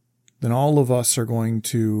 then all of us are going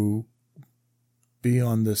to be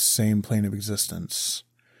on the same plane of existence.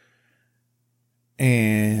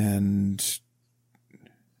 And...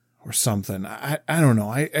 or something. I don't know.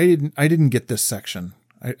 I didn't get this section.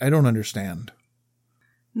 I don't understand.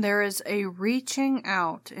 There is a reaching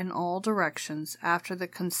out in all directions after the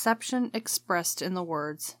conception expressed in the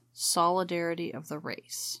words, solidarity of the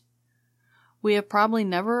race. We have probably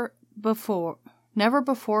never before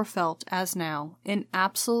felt as now in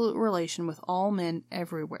absolute relation with all men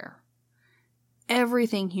everywhere.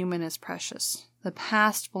 Everything human is precious. The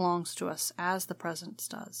past belongs to us as the present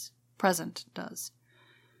does.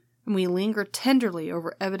 And we linger tenderly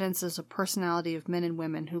over evidences of personality of men and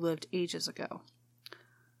women who lived ages ago.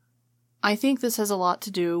 I think this has a lot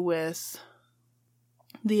to do with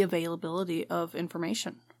the availability of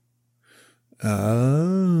information.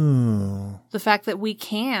 Oh. The fact that we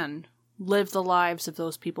can live the lives of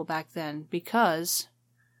those people back then because,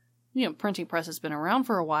 printing press has been around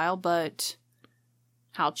for a while, but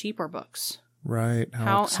how cheap are books? Right.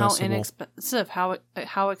 How accessible. How inexpensive,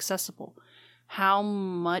 how accessible. How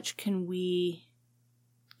much can we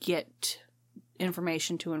get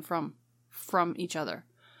information to and from each other?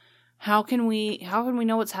 How can we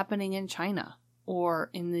know what's happening in China or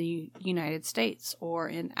in the United States or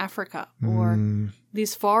in Africa or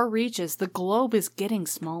these far reaches? The globe is getting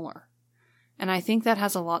smaller. And I think that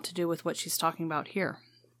has a lot to do with what she's talking about here,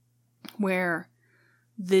 where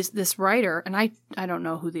this writer, and I don't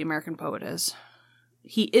know who the American poet is.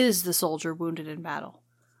 He is the soldier wounded in battle.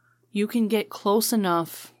 You can get close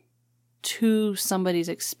enough to somebody's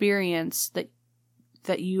experience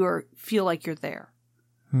that you feel like you're there.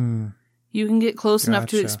 You can get close enough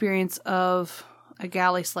to experience of a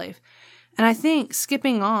galley slave. And I think,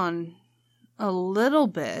 skipping on a little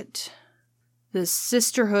bit, this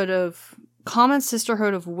common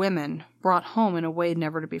sisterhood of women brought home in a way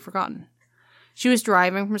never to be forgotten. She was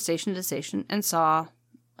driving from station to station and saw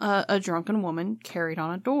a drunken woman carried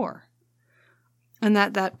on a door. And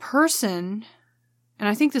that person, and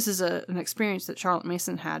I think this is an experience that Charlotte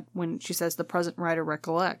Mason had when she says the present writer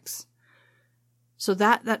recollects. So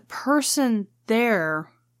that person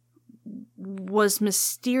there was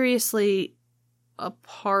mysteriously a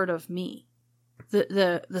part of me.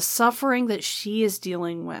 The suffering that she is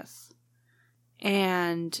dealing with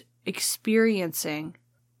and experiencing,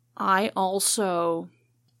 I also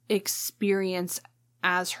experience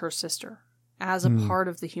as her sister, as a part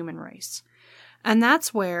of the human race. And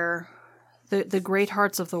that's where the great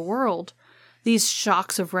hearts of the world, these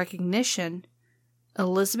shocks of recognition,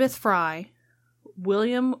 Elizabeth Fry,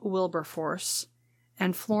 William Wilberforce,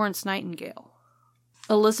 and Florence Nightingale.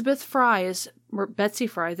 Elizabeth Fry is Betsy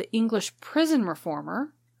Fry, the English prison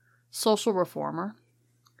reformer, social reformer,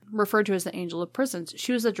 referred to as the Angel of Prisons.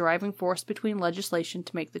 She was the driving force between legislation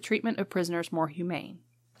to make the treatment of prisoners more humane.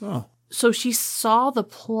 Oh. So she saw the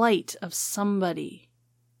plight of somebody,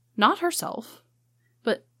 not herself,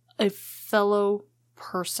 but a fellow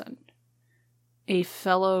person, a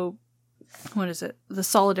fellow what is it? The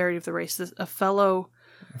solidarity of the race, a fellow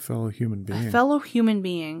human being. A fellow human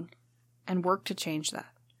being, and work to change that.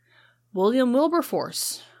 William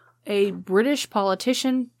Wilberforce, a British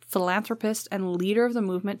politician, philanthropist, and leader of the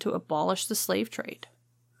movement to abolish the slave trade.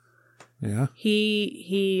 Yeah.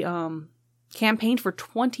 He campaigned for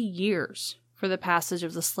 20 years for the passage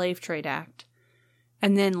of the Slave Trade Act.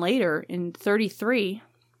 And then later, in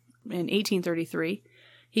 1833,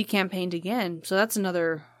 he campaigned again. So that's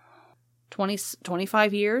another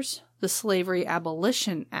 25 years. The Slavery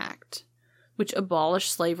Abolition Act, which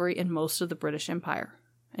abolished slavery in most of the British Empire.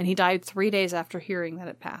 And he died 3 days after hearing that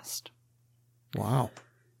it passed. Wow.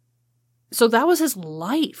 So that was his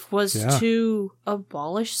life, was to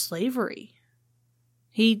abolish slavery.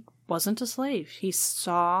 He wasn't a slave. He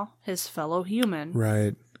saw his fellow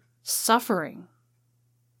human suffering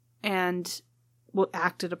and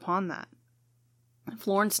acted upon that.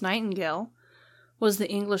 Florence Nightingale was the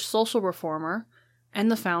English social reformer and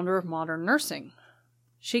the founder of modern nursing.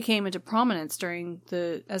 She came into prominence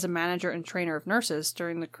as a manager and trainer of nurses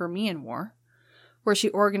during the Crimean War, where she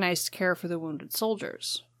organized care for the wounded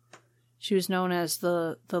soldiers. She was known as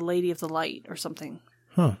the Lady of the Light or something,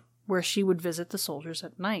 where she would visit the soldiers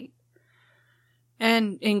at night.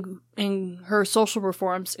 And in her social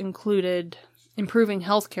reforms included improving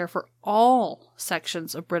health care for all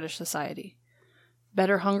sections of British society,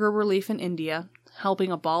 better hunger relief in India,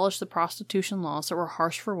 helping abolish the prostitution laws that were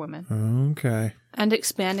harsh for women, okay, and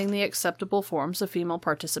expanding the acceptable forms of female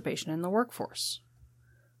participation in the workforce.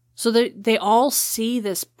 So they all see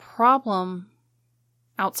this problem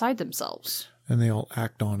outside themselves. And they all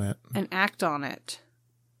act on it.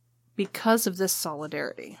 Because of this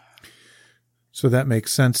solidarity. So that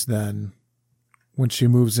makes sense then. When she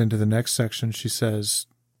moves into the next section, she says,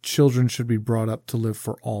 children should be brought up to live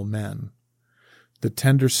for all men. The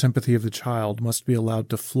tender sympathy of the child must be allowed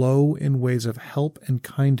to flow in ways of help and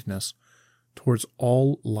kindness towards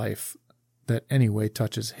all life that any way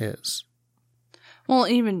touches his. Well,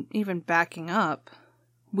 even backing up,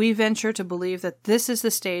 we venture to believe that this is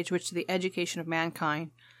the stage which the education of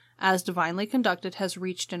mankind, as divinely conducted, has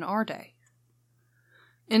reached in our day.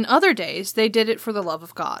 In other days, they did it for the love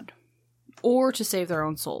of God, or to save their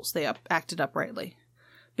own souls. They acted uprightly,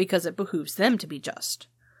 because it behooves them to be just.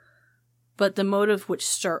 But the motive which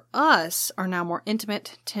stir us are now more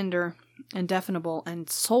intimate, tender, indefinable, and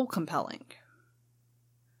soul-compelling.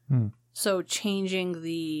 So changing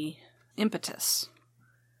the impetus,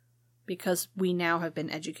 because we now have been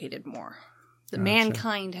educated more.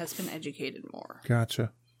 Mankind has been educated more.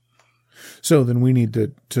 Gotcha. So then we need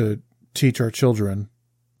to teach our children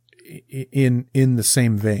in the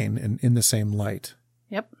same vein and in the same light.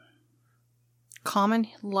 Yep. Common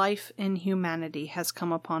life in humanity has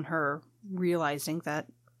come upon her, realizing that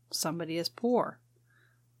somebody is poor.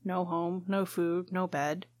 No home, no food, no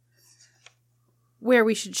bed. Where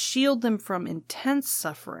we should shield them from intense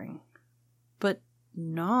suffering, but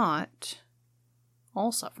not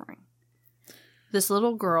all suffering. This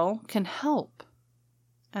little girl can help.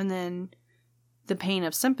 And then the pain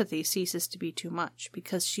of sympathy ceases to be too much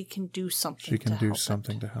because she can do something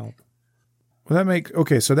to help. Well,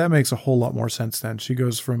 that makes a whole lot more sense then. She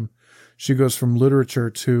goes from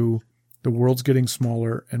literature to the world's getting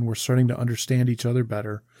smaller and we're starting to understand each other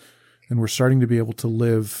better and we're starting to be able to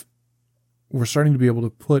live. We're starting to be able to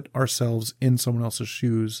put ourselves in someone else's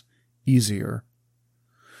shoes easier.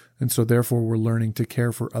 And so therefore we're learning to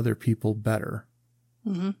care for other people better.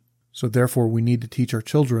 Mm-hmm. So therefore we need to teach our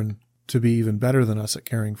children to be even better than us at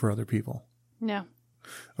caring for other people. Yeah.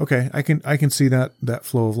 Okay, I can see that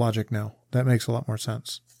flow of logic now. That makes a lot more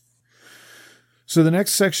sense. So the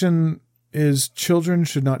next section is children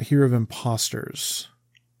should not hear of imposters.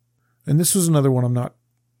 And this was another one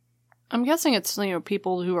I'm guessing it's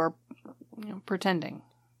people who are pretending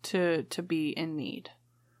to be in need.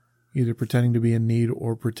 Either pretending to be in need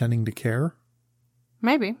or pretending to care?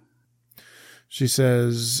 Maybe. She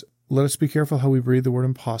says, let us be careful how we breathe the word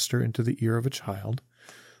impostor into the ear of a child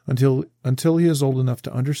until he is old enough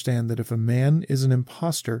to understand that if a man is an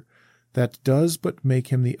impostor, that does but make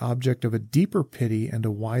him the object of a deeper pity and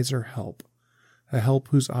a wiser help, a help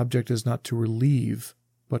whose object is not to relieve,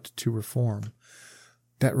 but to reform.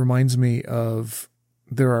 That reminds me of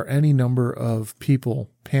there are any number of people,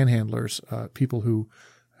 panhandlers, people who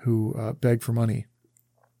beg for money,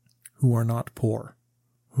 who are not poor,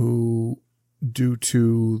 who, due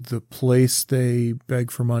to the place they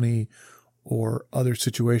beg for money or other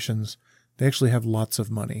situations, they actually have lots of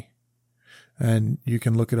money. And you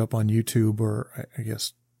can look it up on YouTube or I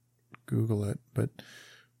guess Google it,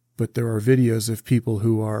 but there are videos of people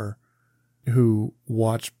who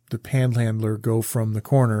watch the panhandler go from the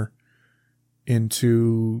corner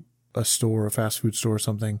into a store, a fast food store or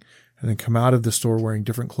something, and then come out of the store wearing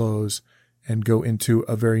different clothes and go into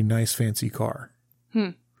a very nice fancy car.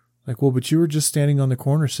 Like, well, but you were just standing on the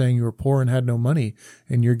corner saying you were poor and had no money,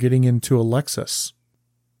 and you're getting into a Lexus.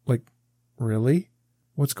 Like, really?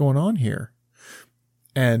 What's going on here?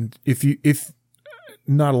 And if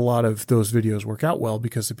not a lot of those videos work out well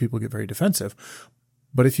because the people get very defensive,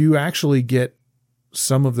 but if you actually get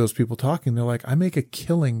some of those people talking, they're like, I make a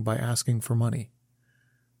killing by asking for money.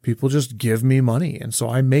 People just give me money. And so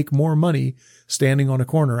I make more money standing on a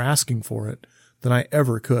corner asking for it than I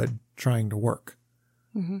ever could trying to work.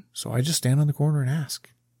 Mm-hmm. So I just stand on the corner and ask,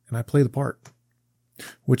 and I play the part,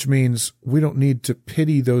 which means we don't need to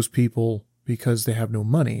pity those people because they have no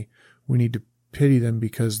money. We need to pity them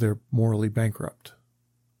because they're morally bankrupt.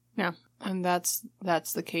 Yeah. And that's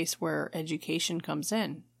the case where education comes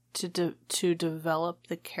in to develop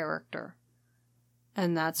the character.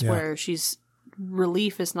 And that's where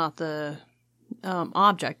relief is not the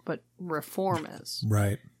object, but reform is.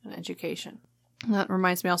 Right. And education. And that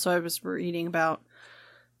reminds me also, I was reading about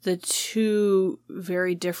the two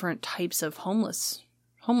very different types of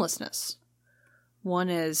homelessness. One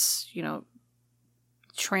is,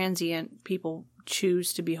 transient. People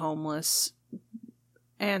choose to be homeless,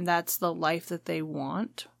 and that's the life that they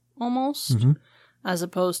want, almost, as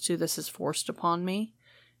opposed to this is forced upon me,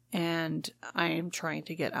 and I am trying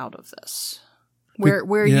to get out of this.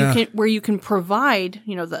 Where you can provide,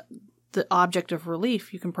 the object of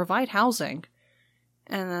relief, you can provide housing,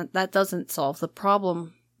 and that doesn't solve the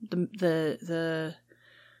problem. The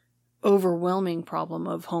overwhelming problem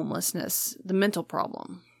of homelessness, the mental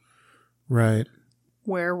problem. Right.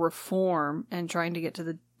 Where reform and trying to get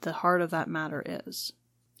to the heart of that matter is.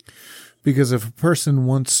 Because if a person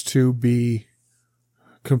wants to be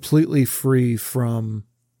completely free from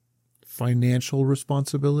financial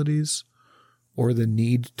responsibilities or the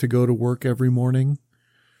need to go to work every morning,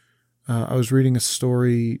 I was reading a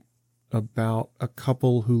story about a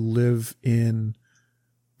couple who live in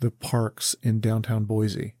the parks in downtown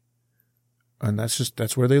Boise. And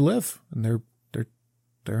that's where they live. And they're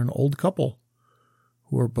an old couple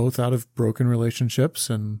who are both out of broken relationships,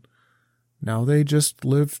 and now they just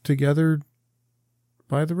live together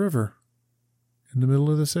by the river in the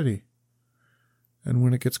middle of the city. And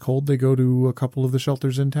when it gets cold, they go to a couple of the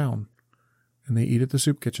shelters in town and they eat at the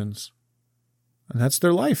soup kitchens. And that's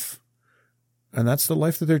their life. And that's the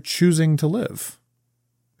life that they're choosing to live.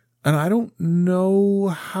 And I don't know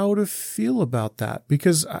how to feel about that,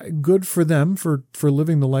 because good for them for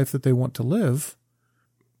living the life that they want to live.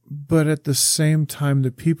 But at the same time,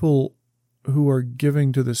 the people who are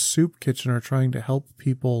giving to the soup kitchen are trying to help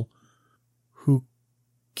people who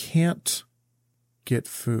can't get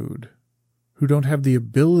food, who don't have the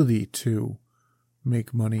ability to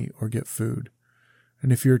make money or get food.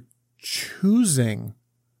 And if you're choosing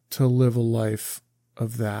to live a life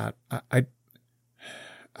of that, I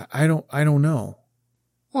don't know.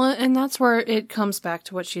 Well, and that's where it comes back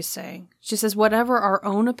to what she's saying. She says, whatever our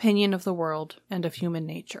own opinion of the world and of human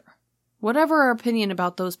nature, whatever our opinion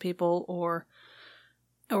about those people or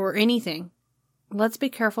anything, let's be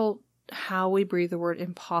careful how we breathe the word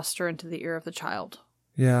imposter into the ear of the child.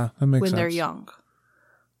 Yeah, that makes sense. When they're young.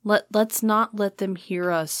 Let's not let them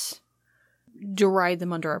hear us deride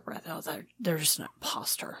them under our breath. Oh, they're just an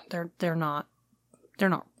imposter. They're not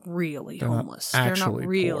really homeless. They're not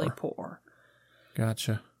really poor.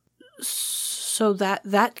 Gotcha. So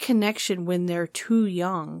that connection when they're too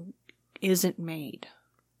young isn't made.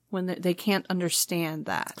 When they can't understand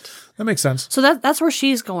that. That makes sense. So that's where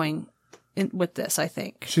she's going with this, I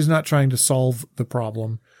think. She's not trying to solve the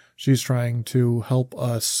problem. She's trying to help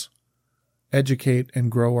us educate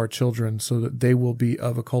and grow our children so that they will be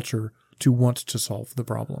of a culture to want to solve the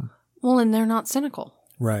problem. Well, and they're not cynical.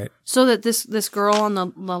 Right. So that this girl on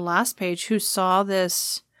the last page who saw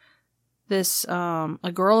this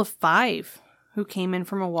a girl of 5 who came in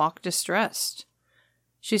from a walk distressed.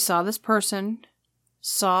 She saw this person,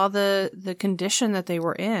 saw the condition that they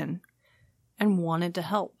were in, and wanted to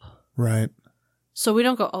help. Right. So we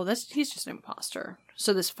don't go, oh, he's just an imposter.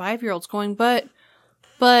 So this 5-year-old's going, but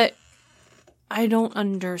I don't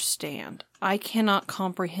understand. I cannot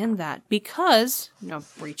comprehend that because,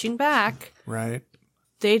 reaching back. Right.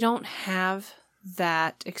 They don't have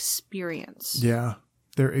that experience. Yeah.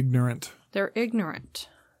 They're ignorant. They're ignorant.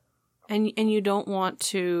 And you don't want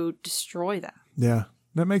to destroy that. Yeah.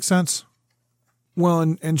 That makes sense. Well,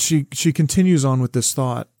 and she continues on with this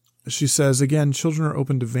thought. She says, again, children are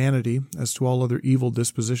open to vanity as to all other evil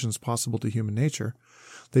dispositions possible to human nature.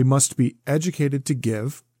 They must be educated to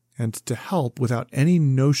give and to help without any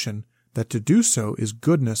notion that to do so is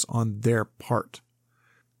goodness on their part.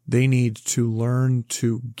 They need to learn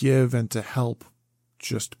to give and to help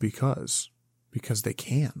just because they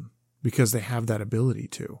can, because they have that ability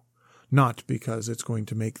to, not because it's going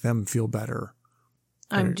to make them feel better.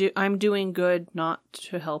 I'm doing good not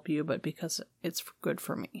to help you, but because it's good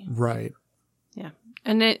for me. Right. Yeah.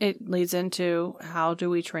 And it leads into how do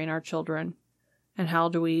we train our children and how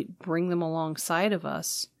do we bring them alongside of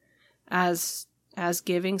us as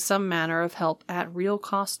giving some manner of help at real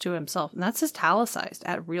cost to himself. And that's italicized,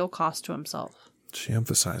 at real cost to himself. She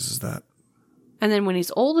emphasizes that. And then when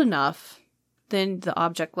he's old enough, then the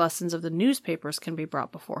object lessons of the newspapers can be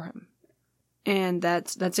brought before him. And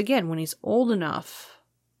that's again, when he's old enough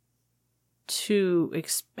to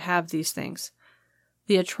have these things.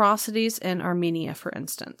 The atrocities in Armenia, for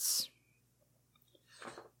instance.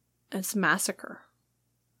 It's a massacre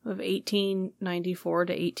of 1894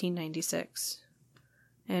 to 1896.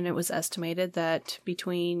 And it was estimated that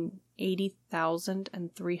between 80,000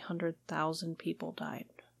 and 300,000 people died,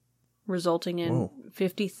 resulting in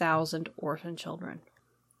 50,000 orphan children.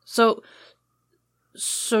 So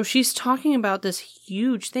she's talking about this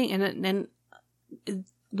huge thing, and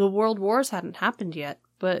the world wars hadn't happened yet,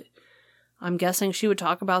 but I'm guessing she would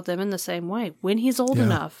talk about them in the same way. When he's old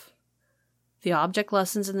enough, the object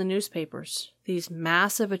lessons in the newspapers, these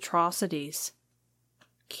massive atrocities,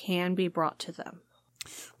 can be brought to them.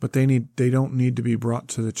 But they don't need to be brought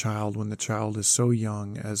to the child when the child is so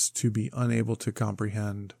young as to be unable to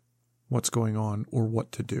comprehend what's going on or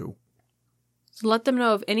what to do. So let them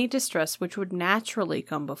know of any distress which would naturally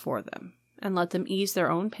come before them, and let them ease their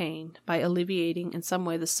own pain by alleviating in some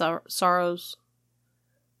way the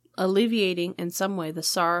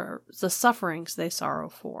sufferings they sorrow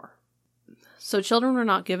for. So children were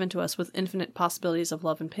not given to us with infinite possibilities of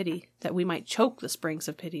love and pity, that we might choke the springs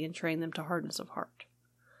of pity and train them to hardness of heart.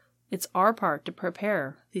 It's our part to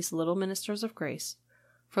prepare these little ministers of grace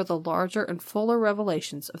for the larger and fuller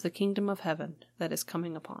revelations of the kingdom of heaven that is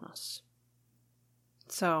coming upon us.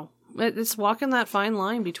 So, it's walking that fine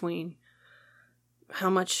line between how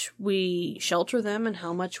much we shelter them and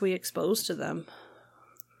how much we expose to them.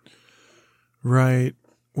 Right.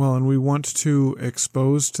 Well, and we want to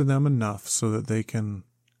expose to them enough so that they can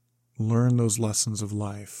learn those lessons of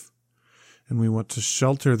life. And we want to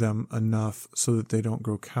shelter them enough so that they don't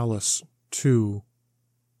grow callous to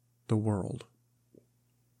the world.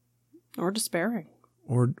 Or despairing.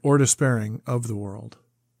 Or despairing of the world.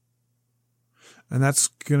 And that's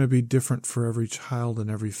going to be different for every child and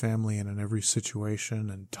every family and in every situation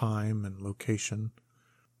and time and location.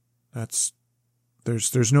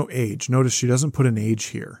 There's no age. Notice she doesn't put an age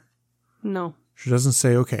here. No. She doesn't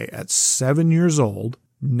say, okay, at 7 years old,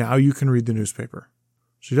 now you can read the newspaper.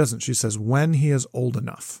 She doesn't. She says when he is old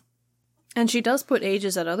enough. And she does put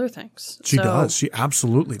ages at other things. She does. She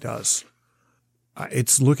absolutely does.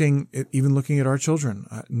 Even looking at our children.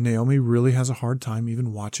 Naomi really has a hard time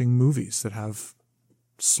even watching movies that have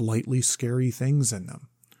slightly scary things in them.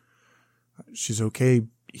 She's okay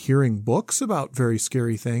hearing books about very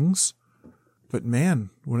scary things. But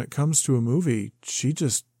man, when it comes to a movie, she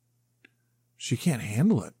can't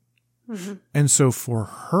handle it. Mm-hmm. And so for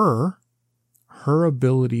her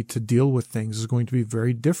ability to deal with things is going to be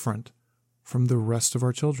very different from the rest of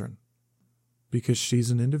our children, because she's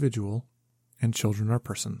an individual and children are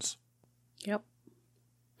persons. Yep.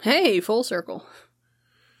 Hey, full circle.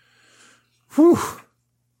 Whew.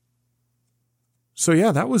 So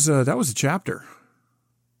yeah, that was a chapter.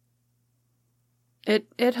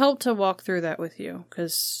 It helped to walk through that with you,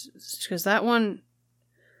 because that one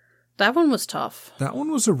was tough. That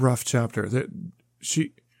one was a rough chapter. That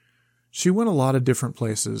she went a lot of different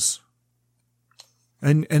places,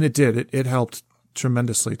 and it did. It helped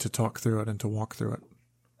tremendously to talk through it and to walk through it.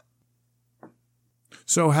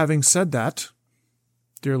 So having said that,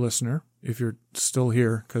 dear listener, if you're still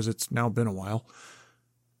here, because it's now been a while,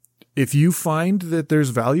 if you find that there's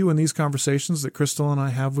value in these conversations that Crystal and I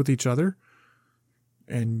have with each other,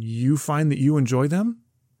 and you find that you enjoy them,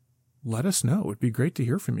 let us know. It'd be great to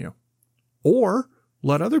hear from you. Or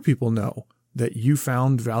let other people know that you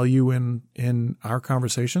found value in our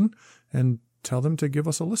conversation and tell them to give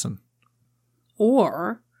us a listen.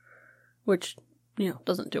 Or, which,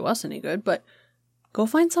 doesn't do us any good, but go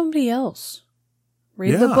find somebody else.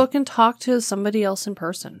 Read the book and talk to somebody else in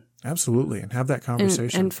person. Absolutely. And have that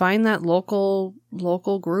conversation. And find that local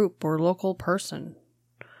group or local person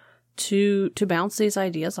to bounce these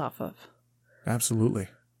ideas off of. Absolutely.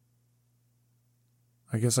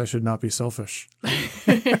 I guess I should not be selfish.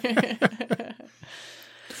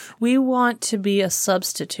 We want to be a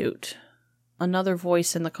substitute, another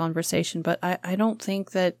voice in the conversation, but I don't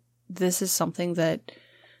think that this is something that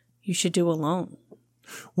you should do alone.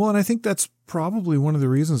 Well, and I think that's probably one of the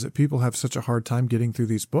reasons that people have such a hard time getting through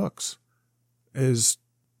these books is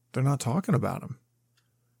they're not talking about them.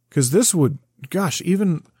 Because this would, gosh,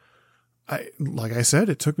 even, like I said,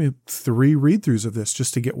 it took me 3 read-throughs of this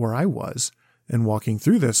just to get where I was. And walking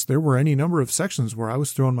through this, there were any number of sections where I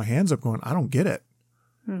was throwing my hands up going, I don't get it.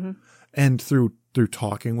 Mm-hmm. And through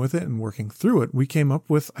talking with it and working through it, we came up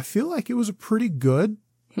with, I feel like it was a pretty good.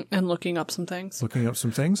 And looking up some things.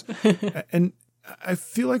 And I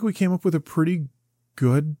feel like we came up with a pretty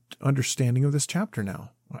good understanding of this chapter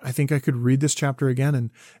now. I think I could read this chapter again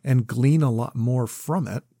and glean a lot more from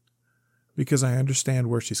it because I understand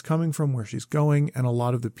where she's coming from, where she's going, and a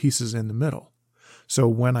lot of the pieces in the middle. So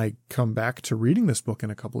when I come back to reading this book in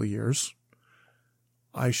a couple of years,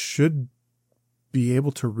 I should be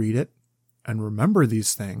able to read it and remember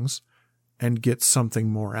these things and get something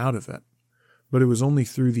more out of it. But it was only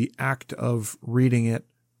through the act of reading it,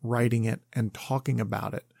 writing it, and talking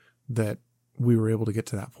about it that we were able to get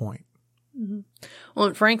to that point. Mm-hmm. Well,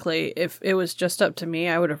 and frankly, if it was just up to me,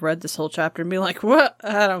 I would have read this whole chapter and be like, what?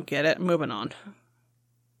 I don't get it. Moving on.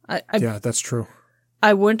 Yeah, that's true.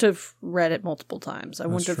 I wouldn't have read it multiple times. I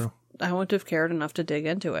wouldn't have cared enough to dig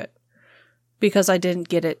into it because I didn't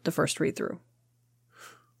get it the first read through.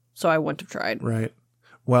 So I wouldn't have tried. Right.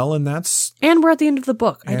 Well, and we're at the end of the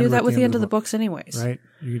book. I do that with the end of the books anyways. Right.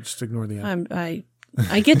 You just ignore the end. I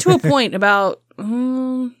get to a point about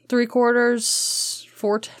 3/4,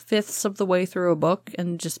 4/5 of the way through a book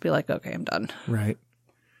and just be like, okay, I'm done. Right.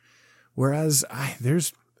 Whereas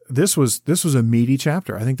this was a meaty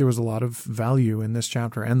chapter. I think there was a lot of value in this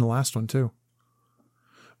chapter and the last one too.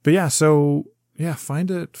 But yeah, so yeah,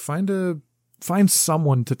 find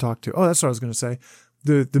someone to talk to. Oh, that's what I was going to say.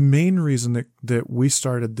 The main reason that we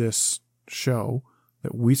started this show,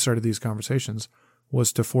 that we started these conversations,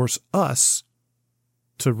 was to force us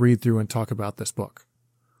to read through and talk about this book.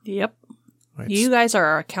 Yep. Right. You guys are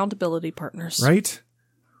our accountability partners. Right?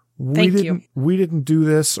 Thank you. We didn't do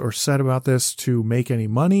this or set about this to make any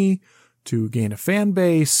money, to gain a fan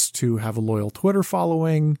base, to have a loyal Twitter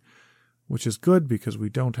following, which is good because we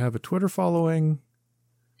don't have a Twitter following.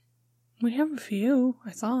 We have a few,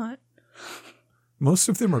 I thought. Most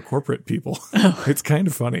of them are corporate people. Oh. It's kind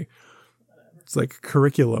of funny. It's like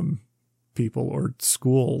curriculum people or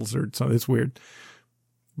schools or something. It's weird.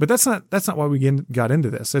 But that's not why we got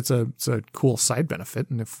into this. It's a cool side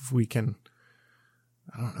benefit. And if we can,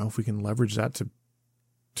 I don't know, if we can leverage that to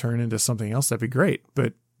turn into something else, that'd be great.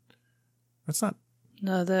 But that's not.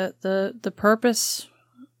 No, the purpose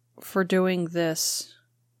for doing this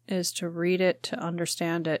is to read it, to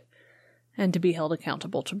understand it, and to be held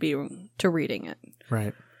accountable to reading it.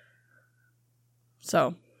 Right.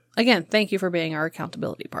 So, again, thank you for being our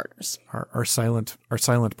accountability partners. Our silent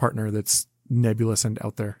partner that's nebulous and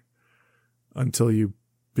out there until you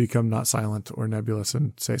become not silent or nebulous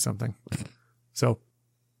and say something. So,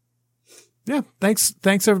 yeah, thanks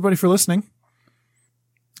everybody for listening.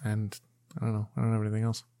 And I don't have anything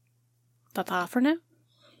else. Ta-ta for now.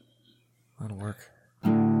 That'll work.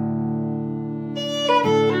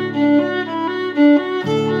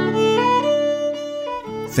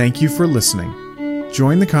 Thank you for listening.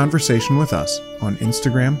 Join the conversation with us on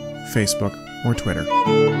Instagram, Facebook, or Twitter.